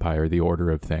Colonization and Empire, the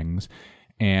Order of Things.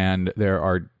 And there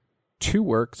are two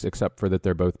works, except for that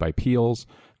they're both by Peels,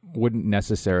 wouldn't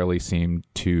necessarily seem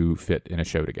to fit in a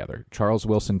show together. Charles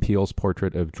Willson Peels'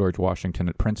 portrait of George Washington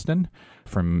at Princeton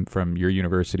from your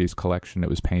university's collection. It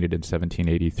was painted in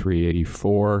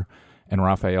 1783-84. And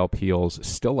Raphael Peels'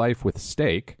 Still Life with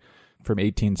Steak from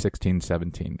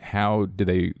 1816-17. How do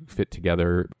they fit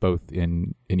together both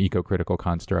in an eco-critical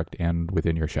construct and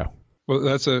within your show? Well,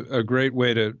 that's a great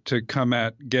way to come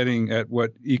at getting at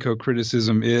what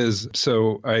eco-criticism is.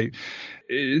 So I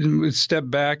would step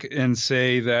back and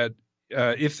say that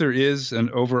if there is an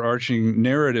overarching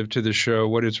narrative to the show,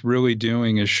 what it's really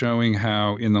doing is showing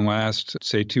how in the last,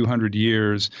 say, 200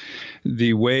 years,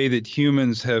 the way that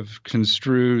humans have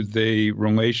construed the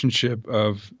relationship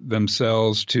of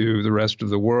themselves to the rest of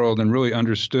the world and really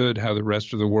understood how the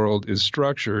rest of the world is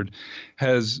structured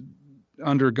has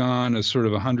undergone a sort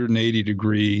of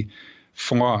 180-degree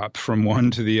flop from one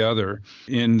to the other.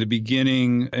 In the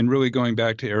beginning, and really going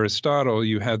back to Aristotle,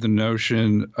 you had the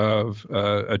notion of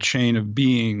a chain of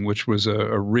being, which was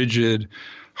a rigid,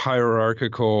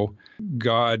 hierarchical,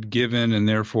 God-given, and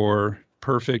therefore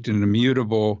perfect and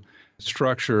immutable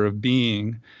structure of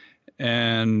being.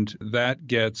 And that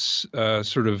gets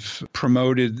sort of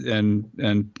promoted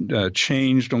and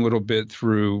changed a little bit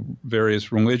through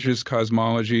various religious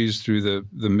cosmologies through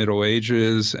the Middle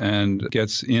Ages, and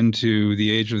gets into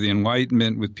the Age of the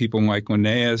Enlightenment with people like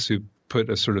Linnaeus, who put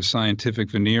a sort of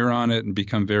scientific veneer on it and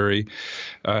become very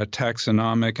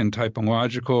taxonomic and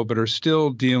typological, but are still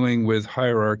dealing with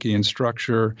hierarchy and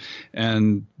structure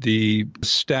and the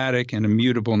static and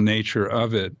immutable nature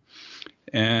of it.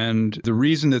 And the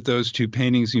reason that those two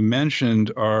paintings you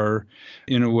mentioned are,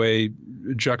 in a way,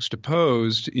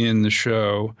 juxtaposed in the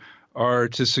show are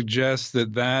to suggest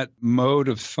that that mode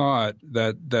of thought,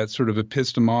 that sort of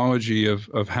epistemology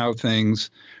of how things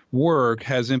work,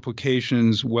 has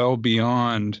implications well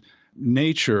beyond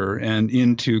nature and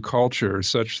into culture,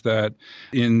 such that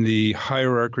in the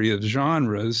hierarchy of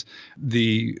genres,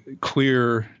 the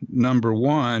clear number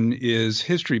one is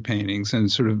history paintings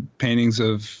and sort of paintings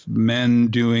of men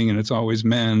doing, and it's always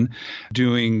men,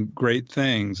 doing great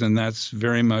things. And that's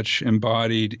very much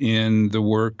embodied in the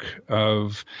work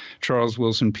of Charles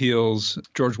Willson Peels'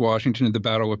 George Washington at the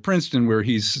Battle of Princeton, where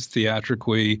he's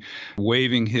theatrically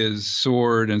waving his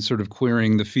sword and sort of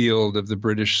clearing the field of the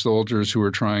British soldiers who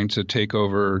were trying to take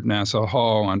over Nassau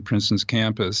Hall on Princeton's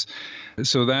campus.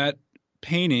 So that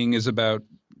painting is about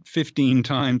 15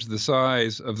 times the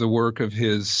size of the work of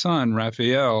his son,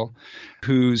 Raphael,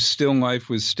 whose Still Life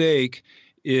with Steak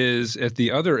is at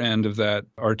the other end of that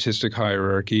artistic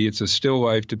hierarchy. It's a still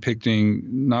life depicting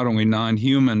not only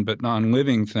non-human but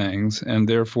non-living things, and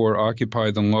therefore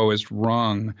occupy the lowest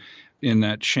rung in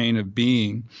that chain of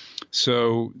being.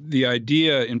 So the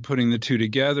idea in putting the two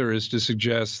together is to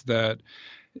suggest that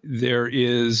there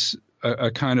is a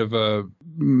kind of a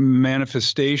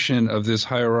manifestation of this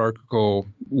hierarchical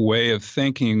way of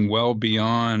thinking well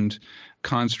beyond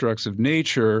constructs of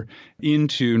nature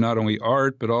into not only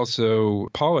art but also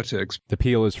politics. The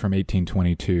Peel is from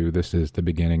 1822. This is the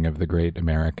beginning of the great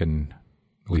American,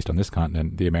 at least on this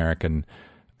continent, the American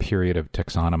period of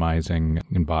taxonomizing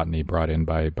in botany brought in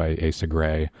by Asa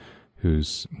Gray,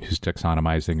 whose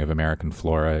taxonomizing of American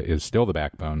flora is still the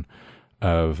backbone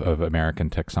of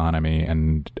American taxonomy,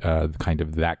 and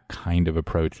that kind of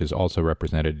approach is also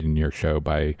represented in your show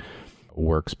by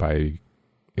works by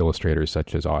illustrators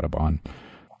such as Audubon.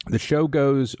 The show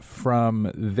goes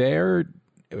from there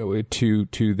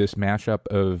to this mashup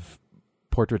of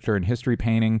portraiture and history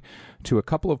painting to a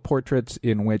couple of portraits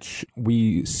in which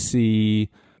we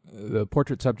see the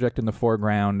portrait subject in the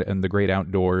foreground and the great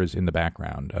outdoors in the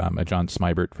background. A John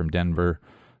Smibert from Denver,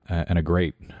 and a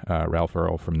great Ralph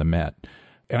Earl from the Met.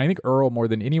 And I think Earl, more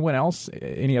than anyone else,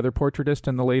 any other portraitist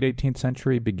in the late 18th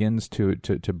century, begins to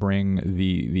bring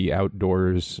the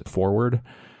outdoors forward.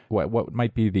 What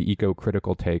might be the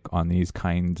eco-critical take on these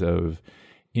kinds of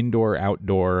indoor,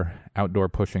 outdoor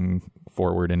pushing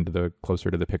forward into the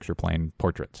closer to the picture plane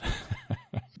portraits.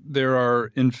 There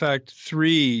are, in fact,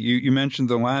 three. You mentioned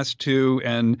the last two,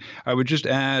 and I would just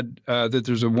add that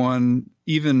there's a one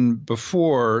even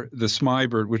before the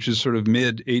Smybert, which is sort of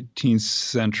mid-18th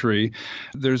century.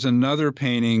 There's another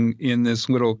painting in this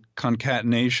little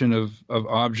concatenation of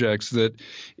objects that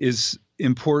is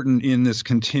important in this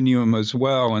continuum as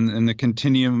well. And the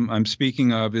continuum I'm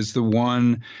speaking of is the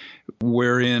one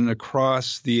wherein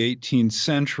across the 18th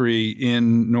century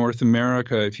in North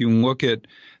America, if you look at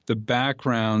the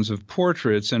backgrounds of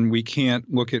portraits, and we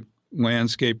can't look at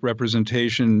landscape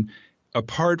representation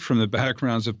apart from the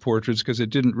backgrounds of portraits because it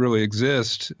didn't really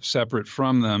exist separate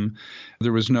from them.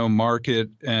 There was no market,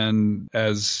 and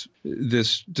as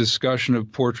this discussion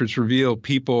of portraits revealed,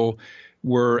 people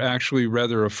were actually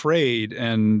rather afraid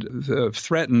and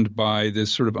threatened by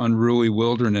this sort of unruly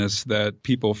wilderness that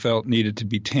people felt needed to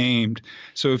be tamed.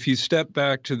 So if you step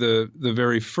back to the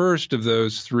very first of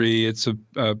those three, it's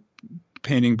a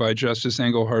painting by Justice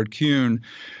Engelhard Kuhn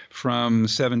from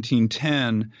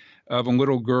 1710 of a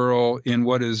little girl in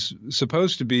what is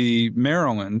supposed to be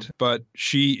Maryland, but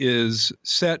she is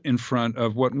set in front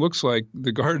of what looks like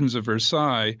the gardens of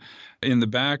Versailles in the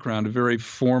background, a very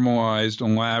formalized,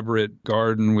 elaborate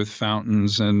garden with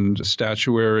fountains and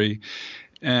statuary.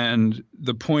 And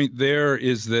the point there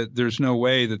is that there's no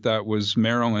way that that was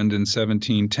Maryland in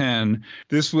 1710.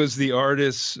 This was the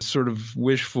artist's sort of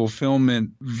wish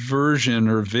fulfillment version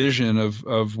or vision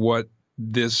of what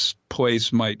this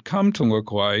place might come to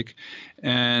look like.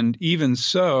 And even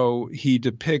so, he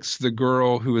depicts the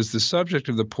girl who is the subject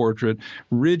of the portrait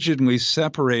rigidly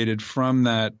separated from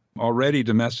that already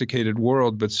domesticated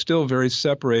world, but still very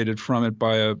separated from it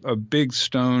by a big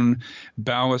stone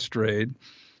balustrade.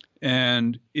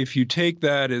 And if you take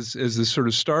that as the sort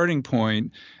of starting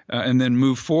point and then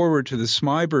move forward to the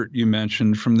Smybert you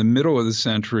mentioned from the middle of the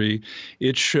century,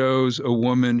 it shows a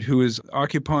woman who is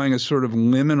occupying a sort of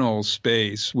liminal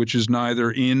space, which is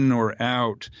neither in nor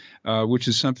out, which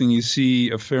is something you see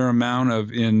a fair amount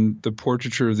of in the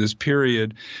portraiture of this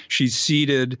period. She's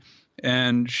seated,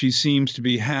 and she seems to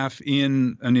be half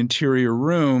in an interior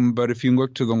room, but if you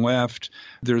look to the left,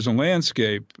 there's a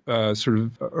landscape sort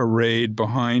of arrayed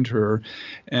behind her,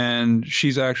 and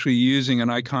she's actually using an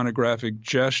iconographic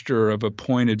gesture of a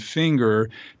pointed finger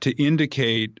to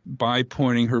indicate, by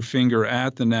pointing her finger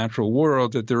at the natural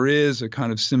world, that there is a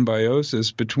kind of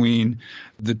symbiosis between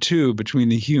the two, between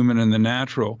the human and the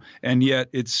natural, and yet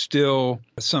it's still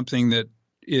something that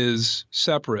is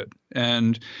separate.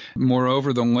 And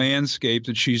moreover, the landscape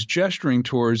that she's gesturing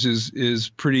towards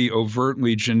is pretty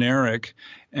overtly generic,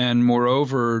 and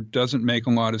moreover doesn't make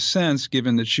a lot of sense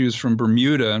given that she was from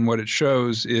Bermuda, and what it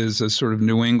shows is a sort of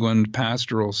New England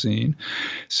pastoral scene.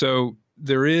 So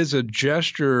there is a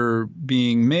gesture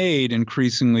being made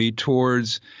increasingly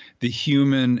towards the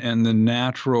human and the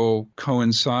natural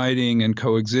coinciding and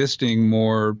coexisting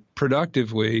more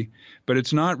productively. But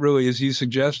it's not really, as you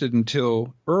suggested,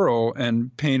 until Earl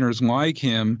and painters like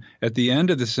him at the end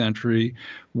of the century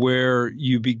where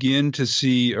you begin to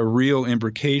see a real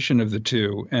imbrication of the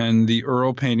two. And the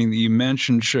Earl painting that you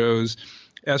mentioned shows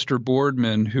Esther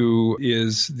Boardman, who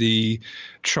is the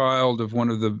child of one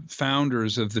of the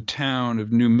founders of the town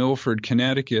of New Milford,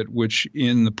 Connecticut, which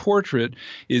in the portrait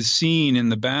is seen in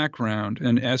the background.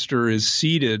 And Esther is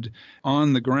seated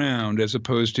on the ground as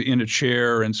opposed to in a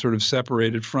chair and sort of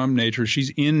separated from nature.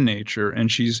 She's in nature,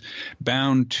 and she's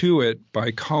bound to it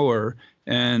by color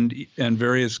and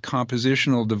various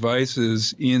compositional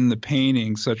devices in the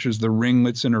painting, such as the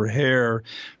ringlets in her hair,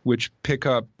 which pick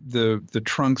up the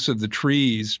trunks of the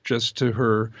trees just to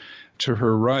her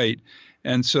right.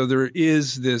 And so there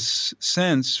is this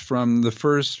sense from the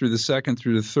first through the second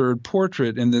through the third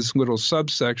portrait in this little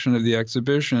subsection of the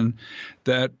exhibition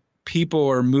that people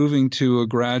are moving to a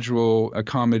gradual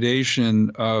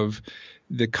accommodation of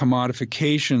the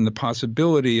commodification, the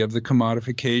possibility of the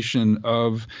commodification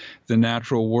of the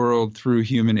natural world through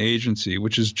human agency,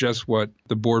 which is just what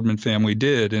the Boardman family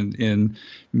did in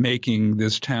making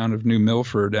this town of New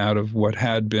Milford out of what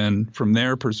had been, from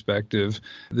their perspective,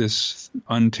 this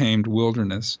untamed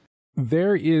wilderness.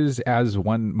 There is, as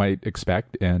one might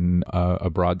expect in a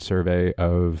broad survey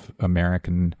of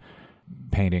American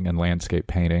painting and landscape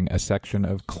painting, a section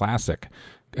of classic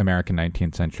American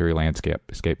 19th century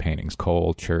landscape paintings,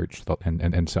 Cole, Church,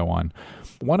 and so on.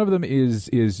 One of them is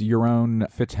your own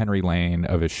Fitzhenry Lane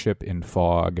of a ship in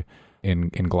fog in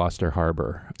Gloucester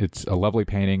Harbor. It's a lovely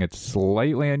painting. It's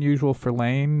slightly unusual for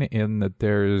Lane in that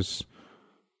there's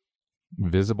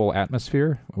visible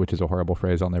atmosphere, which is a horrible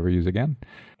phrase I'll never use again.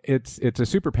 It's a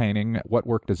super painting. What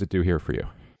work does it do here for you?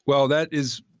 Well, that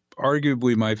is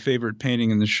arguably my favorite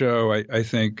painting in the show, I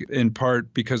think, in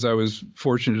part because I was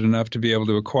fortunate enough to be able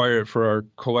to acquire it for our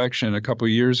collection a couple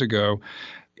of years ago.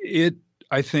 It,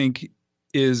 I think,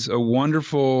 is a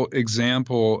wonderful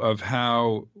example of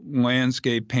how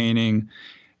landscape painting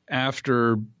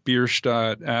after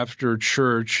Bierstadt, after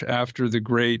Church, after the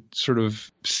great sort of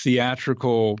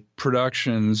theatrical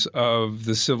productions of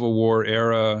the Civil War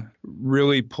era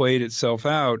really played itself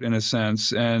out in a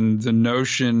sense. And the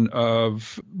notion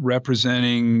of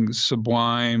representing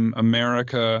sublime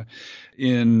America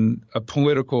in a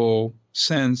political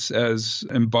sense as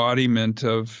embodiment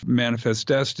of manifest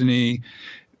destiny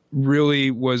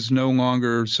really was no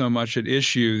longer so much at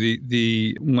issue.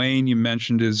 The lane you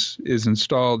mentioned is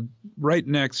installed right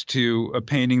next to a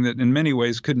painting that in many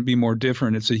ways couldn't be more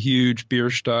different. It's a huge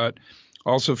Bierstadt,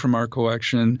 also from our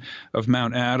collection, of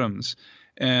Mount Adams.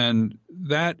 And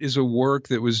that is a work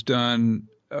that was done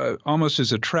almost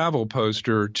as a travel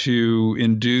poster to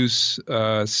induce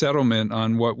settlement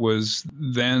on what was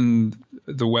then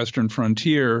the Western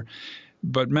frontier.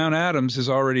 But Mount Adams is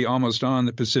already almost on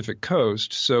the Pacific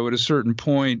coast. So at a certain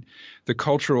point, the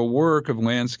cultural work of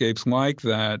landscapes like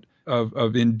that,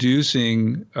 of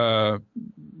inducing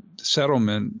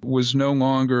settlement, was no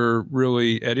longer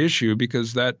really at issue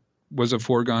because that was a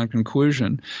foregone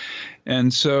conclusion.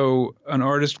 And so an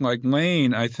artist like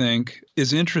Lane, I think,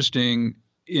 is interesting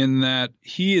in that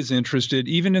he is interested,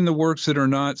 even in the works that are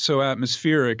not so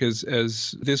atmospheric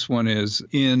as this one is,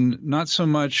 in not so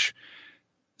much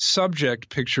subject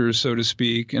pictures, so to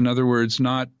speak. In other words,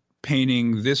 not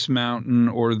painting this mountain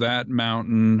or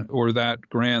that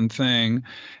grand thing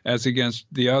as against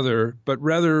the other, but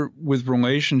rather with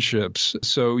relationships.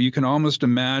 So you can almost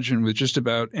imagine with just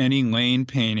about any Lane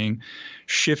painting,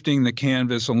 shifting the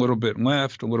canvas a little bit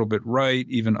left, a little bit right,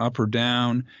 even up or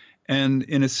down. And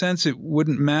in a sense, it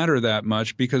wouldn't matter that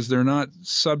much because they're not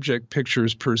subject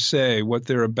pictures per se. What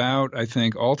they're about, I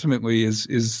think, ultimately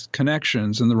is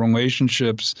connections and the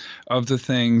relationships of the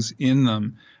things in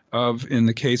them. In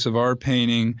the case of our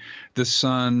painting, the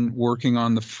sun working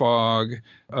on the fog,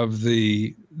 of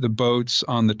the boats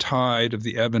on the tide, of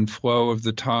the ebb and flow of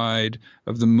the tide,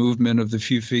 of the movement of the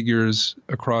few figures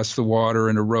across the water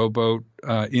in a rowboat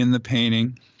in the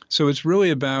painting. So it's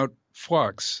really about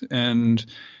flux and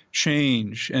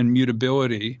change and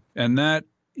mutability, and that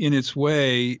in its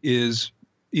way is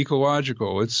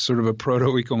ecological. It's sort of a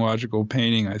proto-ecological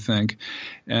painting, I think,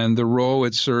 and the role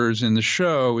it serves in the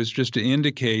show is just to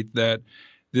indicate that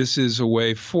this is a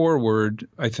way forward,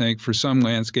 I think, for some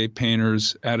landscape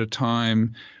painters at a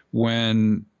time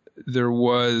when there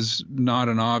was not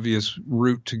an obvious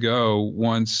route to go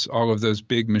once all of those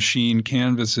big machine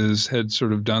canvases had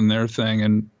sort of done their thing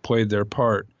and played their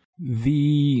part.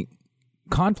 The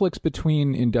conflicts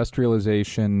between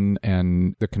industrialization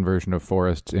and the conversion of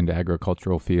forests into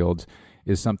agricultural fields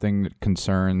is something that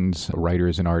concerns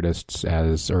writers and artists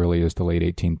as early as the late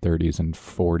 1830s and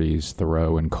 40s,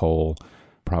 Thoreau and Cole,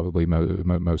 probably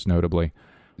most notably.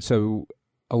 So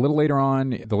a little later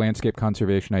on, the landscape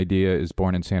conservation idea is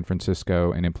born in San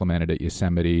Francisco and implemented at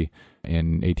Yosemite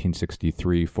in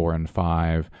 1863, 4, and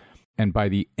 5. And by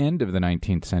the end of the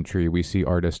 19th century, we see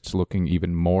artists looking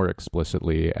even more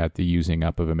explicitly at the using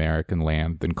up of American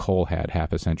land than Cole had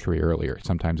half a century earlier.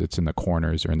 Sometimes it's in the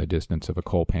corners or in the distance of a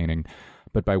Cole painting.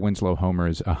 But by Winslow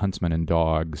Homer's A Huntsman and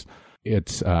Dogs,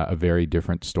 it's a very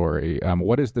different story.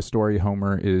 What is the story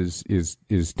Homer is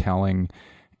telling?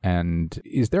 And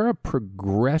is there a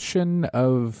progression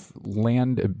of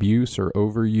land abuse or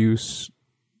overuse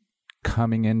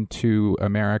coming into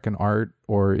American art,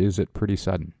 or is it pretty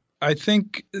sudden? I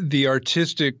think the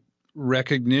artistic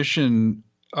recognition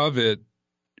of it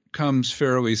comes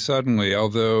fairly suddenly,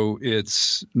 although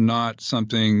it's not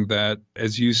something that,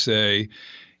 as you say,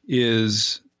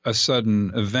 is a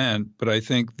sudden event. But I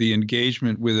think the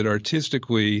engagement with it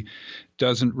artistically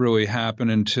doesn't really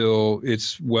happen until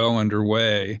it's well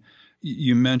underway.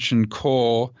 You mentioned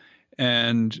Cole,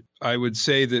 and I would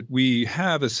say that we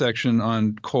have a section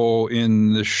on Cole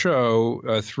in the show,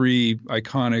 3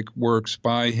 iconic works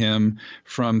by him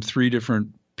from 3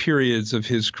 different periods of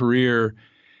his career.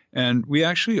 And we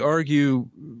actually argue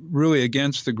really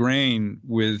against the grain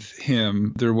with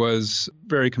him. There was a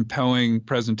very compelling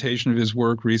presentation of his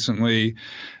work recently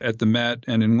at the Met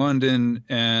and in London,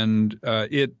 and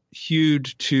it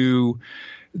hewed to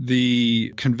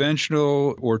the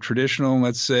conventional or traditional,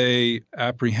 let's say,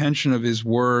 apprehension of his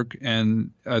work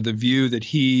and the view that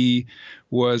he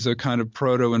was a kind of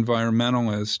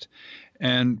proto-environmentalist.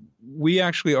 And we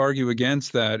actually argue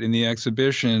against that in the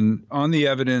exhibition on the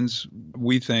evidence,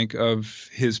 we think, of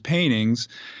his paintings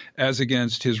as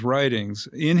against his writings.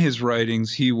 In his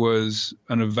writings, he was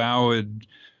an avowed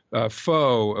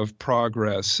foe of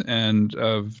progress and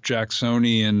of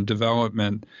Jacksonian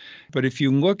development. But if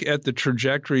you look at the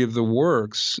trajectory of the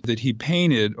works that he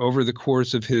painted over the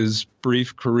course of his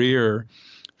brief career,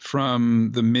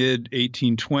 from the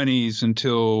mid-1820s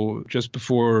until just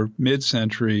before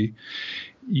mid-century,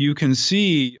 you can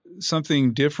see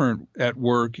something different at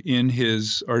work in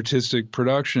his artistic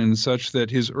production, such that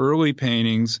his early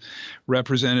paintings,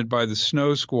 represented by the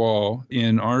snow squall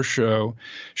in our show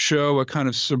a kind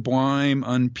of sublime,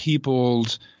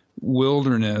 unpeopled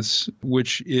wilderness,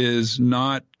 which is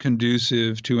not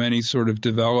conducive to any sort of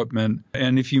development.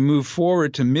 And if you move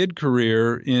forward to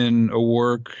mid-career in a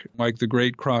work like The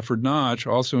Great Crawford Notch,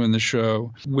 also in the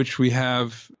show, which we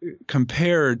have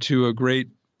compared to a great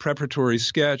preparatory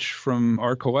sketch from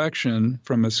our collection,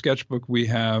 from a sketchbook we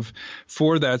have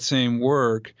for that same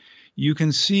work, you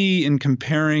can see in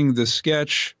comparing the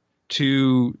sketch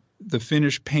to the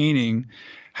finished painting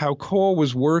how Cole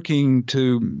was working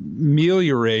to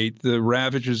ameliorate the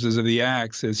ravages of the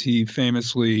axe, as he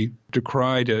famously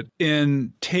decried it,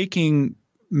 in taking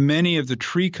many of the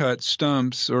tree-cut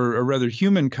stumps, or rather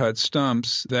human-cut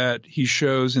stumps, that he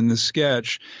shows in the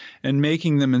sketch, and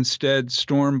making them instead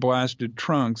storm-blasted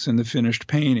trunks in the finished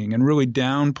painting, and really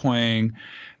downplaying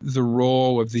the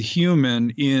role of the human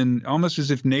in almost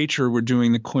as if nature were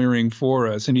doing the clearing for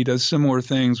us. And he does similar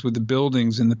things with the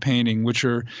buildings in the painting, which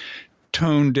are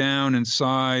toned down in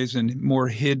size and more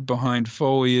hid behind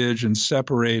foliage and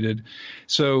separated.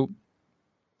 So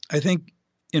I think,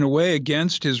 in a way,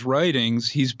 against his writings,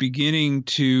 he's beginning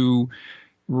to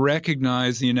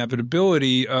recognize the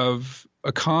inevitability of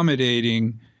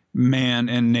accommodating man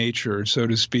and nature, so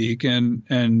to speak, and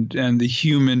the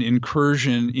human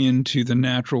incursion into the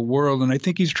natural world. And I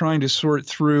think he's trying to sort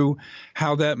through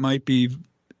how that might be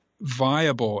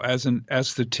viable as an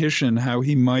aesthetician, how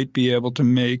he might be able to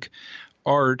make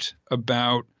art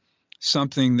about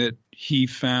something that he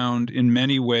found in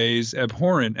many ways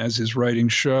abhorrent, as his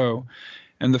writings show.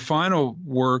 And the final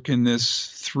work in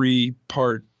this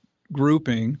three-part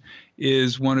grouping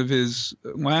is one of his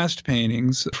last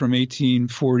paintings from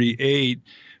 1848,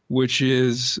 which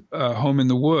is Home in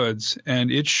the Woods.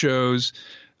 And it shows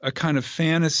a kind of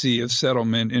fantasy of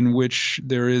settlement in which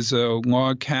there is a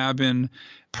log cabin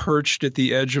perched at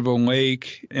the edge of a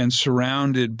lake and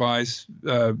surrounded by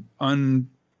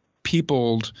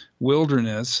unpeopled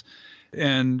wilderness.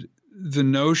 And the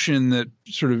notion that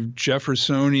sort of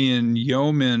Jeffersonian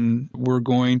yeomen were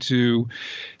going to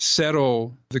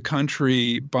settle the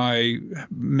country by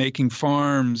making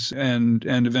farms and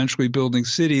eventually building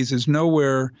cities is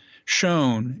nowhere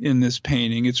shown in this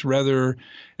painting. It's rather,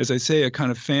 as I say, a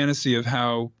kind of fantasy of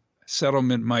how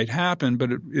settlement might happen,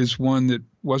 but it is one that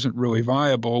wasn't really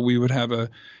viable. We would have a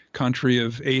country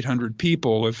of 800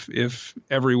 people if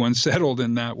everyone settled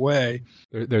in that way.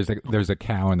 There's a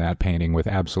cow in that painting with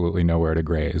absolutely nowhere to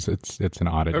graze. It's an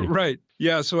oddity. Right.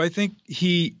 Yeah. So I think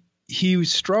he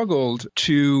struggled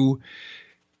to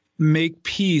make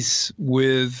peace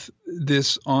with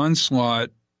this onslaught,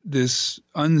 this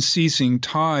unceasing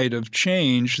tide of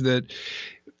change that,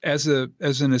 as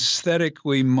an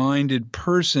aesthetically minded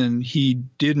person, he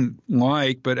didn't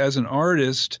like, but as an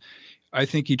artist, I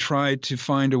think he tried to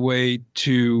find a way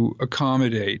to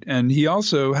accommodate. And he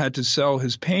also had to sell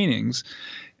his paintings,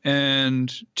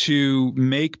 and to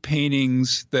make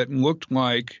paintings that looked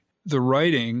like the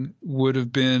writing would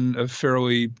have been a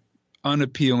fairly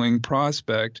unappealing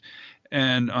prospect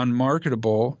and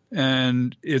unmarketable.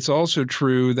 And it's also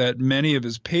true that many of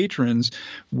his patrons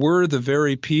were the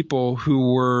very people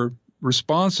who were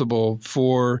responsible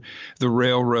for the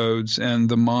railroads and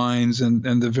the mines and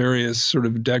the various sort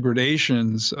of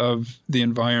degradations of the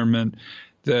environment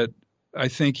that I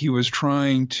think he was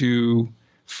trying to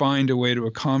find a way to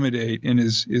accommodate in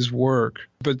his work.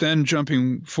 But then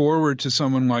jumping forward to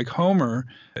someone like Homer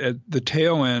at the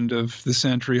tail end of the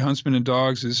century, Huntsmen and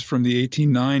Dogs is from the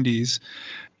 1890s.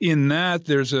 In that,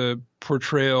 there's a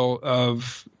portrayal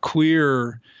of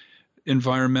queer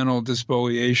environmental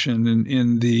despoliation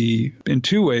in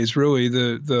two ways, really.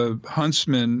 The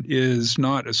huntsman is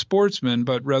not a sportsman,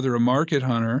 but rather a market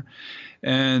hunter,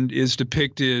 and is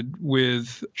depicted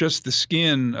with just the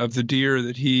skin of the deer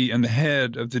and the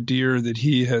head of the deer that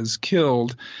he has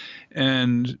killed,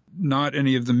 and not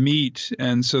any of the meat.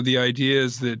 And so the idea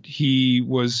is that he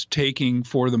was taking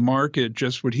for the market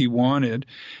just what he wanted,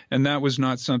 and that was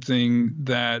not something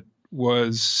that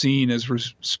was seen as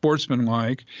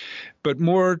sportsmanlike. But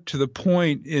more to the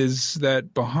point is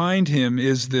that behind him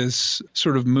is this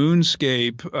sort of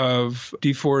moonscape of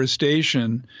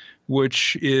deforestation,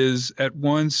 which is at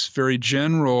once very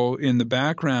general in the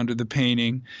background of the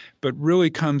painting, but really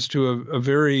comes to a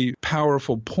very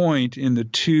powerful point in the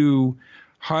two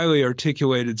highly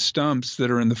articulated stumps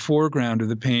that are in the foreground of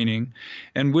the painting,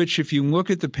 and which, if you look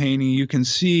at the painting, you can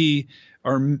see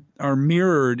are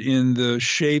mirrored in the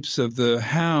shapes of the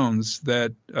hounds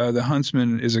that the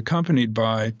huntsman is accompanied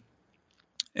by.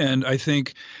 And I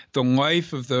think the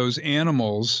life of those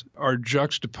animals are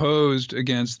juxtaposed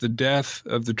against the death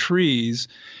of the trees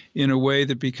in a way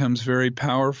that becomes very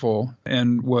powerful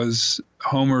and was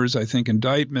Homer's, I think,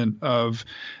 indictment of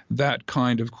that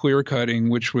kind of clear cutting,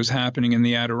 which was happening in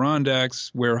the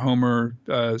Adirondacks, where Homer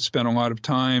spent a lot of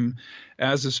time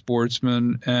as a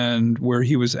sportsman and where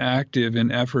he was active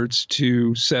in efforts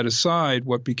to set aside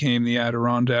what became the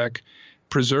Adirondack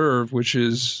Preserve, which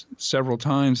is several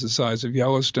times the size of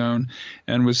Yellowstone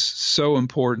and was so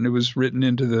important. It was written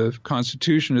into the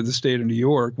Constitution of the state of New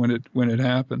York when it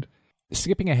happened.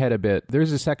 Skipping ahead a bit,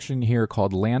 there's a section here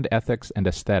called Land Ethics and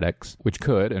Aesthetics, which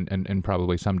could and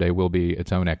probably someday will be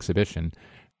its own exhibition.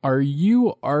 Are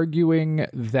you arguing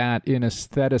that in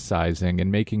aestheticizing and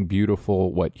making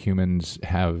beautiful what humans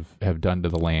have done to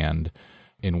the land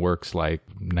in works like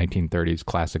 1930s,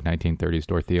 classic 1930s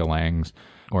Dorothea Lange's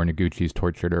or Noguchi's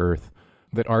Tortured Earth,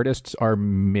 that artists are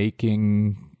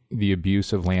making the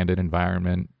abuse of land and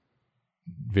environment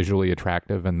visually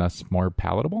attractive and thus more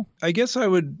palatable? I guess I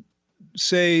would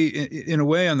say, in a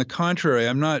way, on the contrary,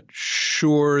 I'm not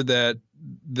sure that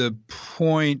the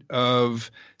point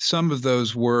of some of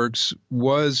those works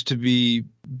was to be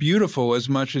beautiful as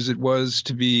much as it was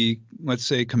to be, let's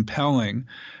say, compelling.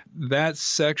 That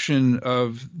section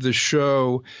of the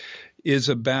show is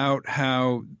about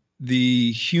how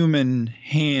the human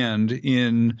hand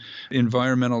in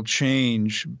environmental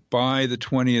change by the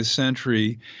 20th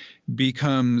century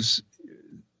becomes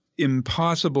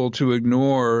impossible to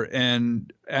ignore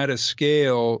and at a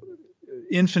scale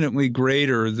infinitely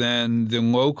greater than the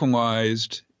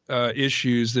localized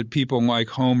issues that people like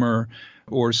Homer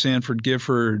or Sanford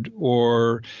Gifford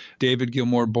or David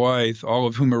Gilmore Blythe, all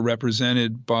of whom are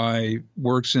represented by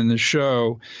works in the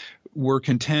show, were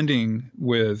contending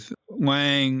with.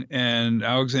 Lange and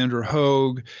Alexander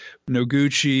Hoag,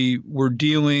 Noguchi were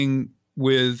dealing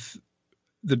with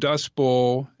the Dust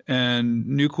Bowl and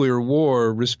nuclear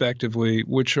war, respectively,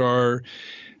 which are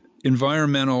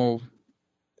environmental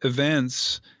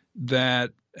events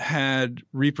that had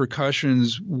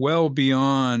repercussions well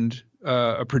beyond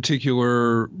a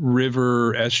particular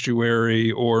river,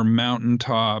 estuary, or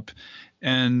mountaintop,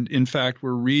 and in fact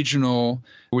were regional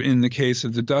in the case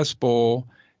of the Dust Bowl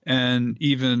and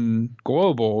even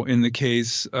global in the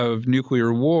case of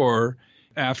nuclear war,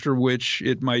 after which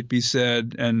it might be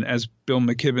said, and as Bill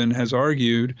McKibben has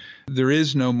argued, there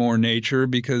is no more nature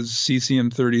because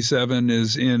cesium-37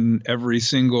 is in every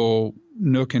single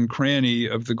nook and cranny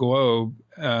of the globe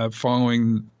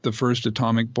following the first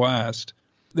atomic blast.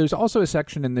 There's also a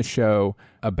section in the show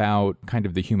about kind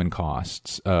of the human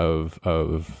costs of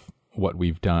what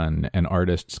we've done and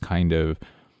artists kind of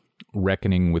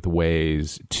reckoning with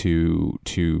ways to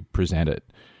present it.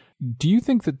 Do you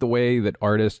think that the way that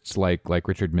artists like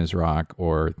Richard Misrach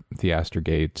or Theaster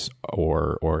Gates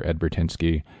or Ed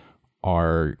Bertinsky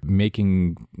are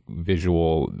making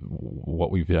visual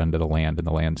what we've done to the land and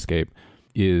the landscape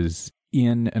is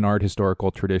in an art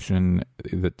historical tradition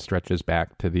that stretches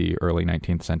back to the early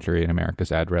 19th century in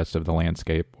America's address of the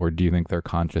landscape, or do you think they're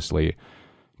consciously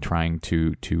trying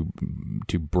to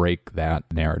break that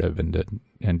narrative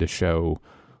and to show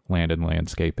land and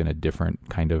landscape in a different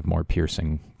kind of more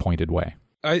piercing, pointed way?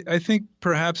 I think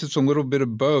perhaps it's a little bit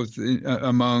of both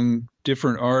among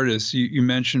different artists. You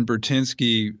mentioned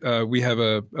Bertinsky. We have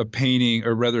a painting,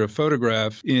 or rather a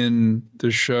photograph in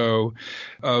the show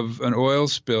of an oil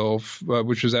spill,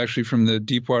 which was actually from the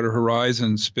Deepwater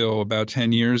Horizon spill about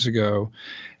 10 years ago.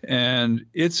 And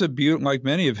it's like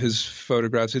many of his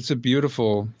photographs, it's a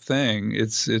beautiful thing.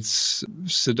 It's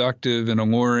seductive and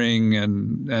alluring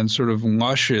and sort of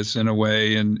luscious in a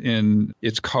way in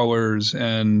its colors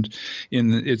and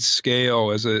in its scale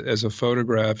as a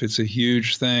photograph. It's a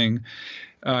huge thing.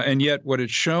 And yet what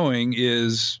it's showing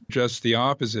is just the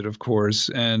opposite, of course.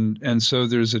 And so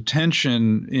there's a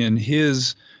tension in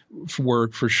his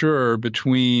work for sure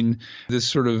between this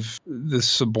sort of the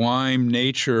sublime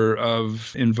nature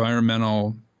of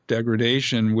environmental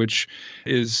degradation, which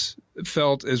is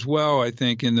felt as well, I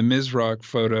think, in the Misrach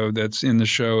photo that's in the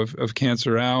show of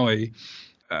Cancer Alley.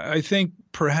 I think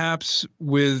perhaps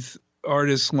with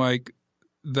artists like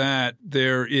that,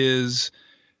 there is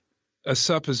a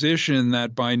supposition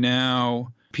that by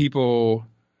now people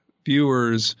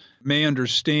viewers may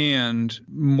understand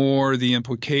more the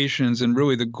implications and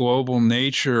really the global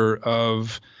nature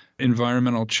of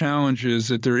environmental challenges,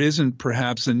 that there isn't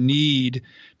perhaps a need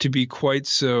to be quite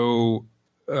so,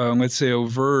 let's say,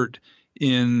 overt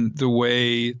in the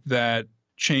way that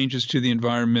changes to the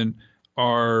environment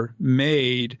are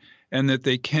made, and that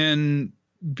they can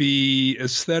be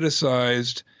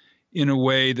aestheticized in a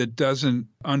way that doesn't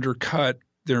undercut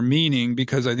their meaning,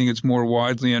 because I think it's more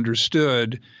widely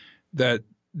understood that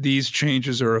these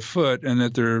changes are afoot and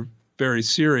that they're very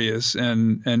serious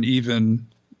and even,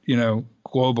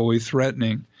 globally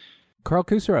threatening. Karl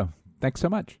Kusserow, thanks so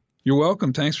much. You're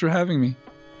welcome. Thanks for having me.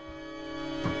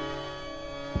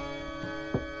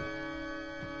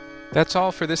 That's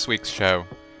all for this week's show.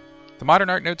 The Modern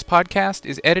Art Notes podcast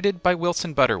is edited by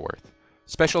Wilson Butterworth.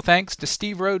 Special thanks to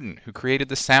Steve Roden, who created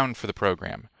the sound for the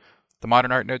program. The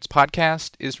Modern Art Notes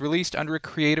podcast is released under a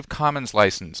Creative Commons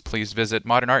license. Please visit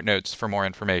Modern Art Notes for more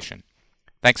information.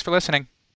 Thanks for listening.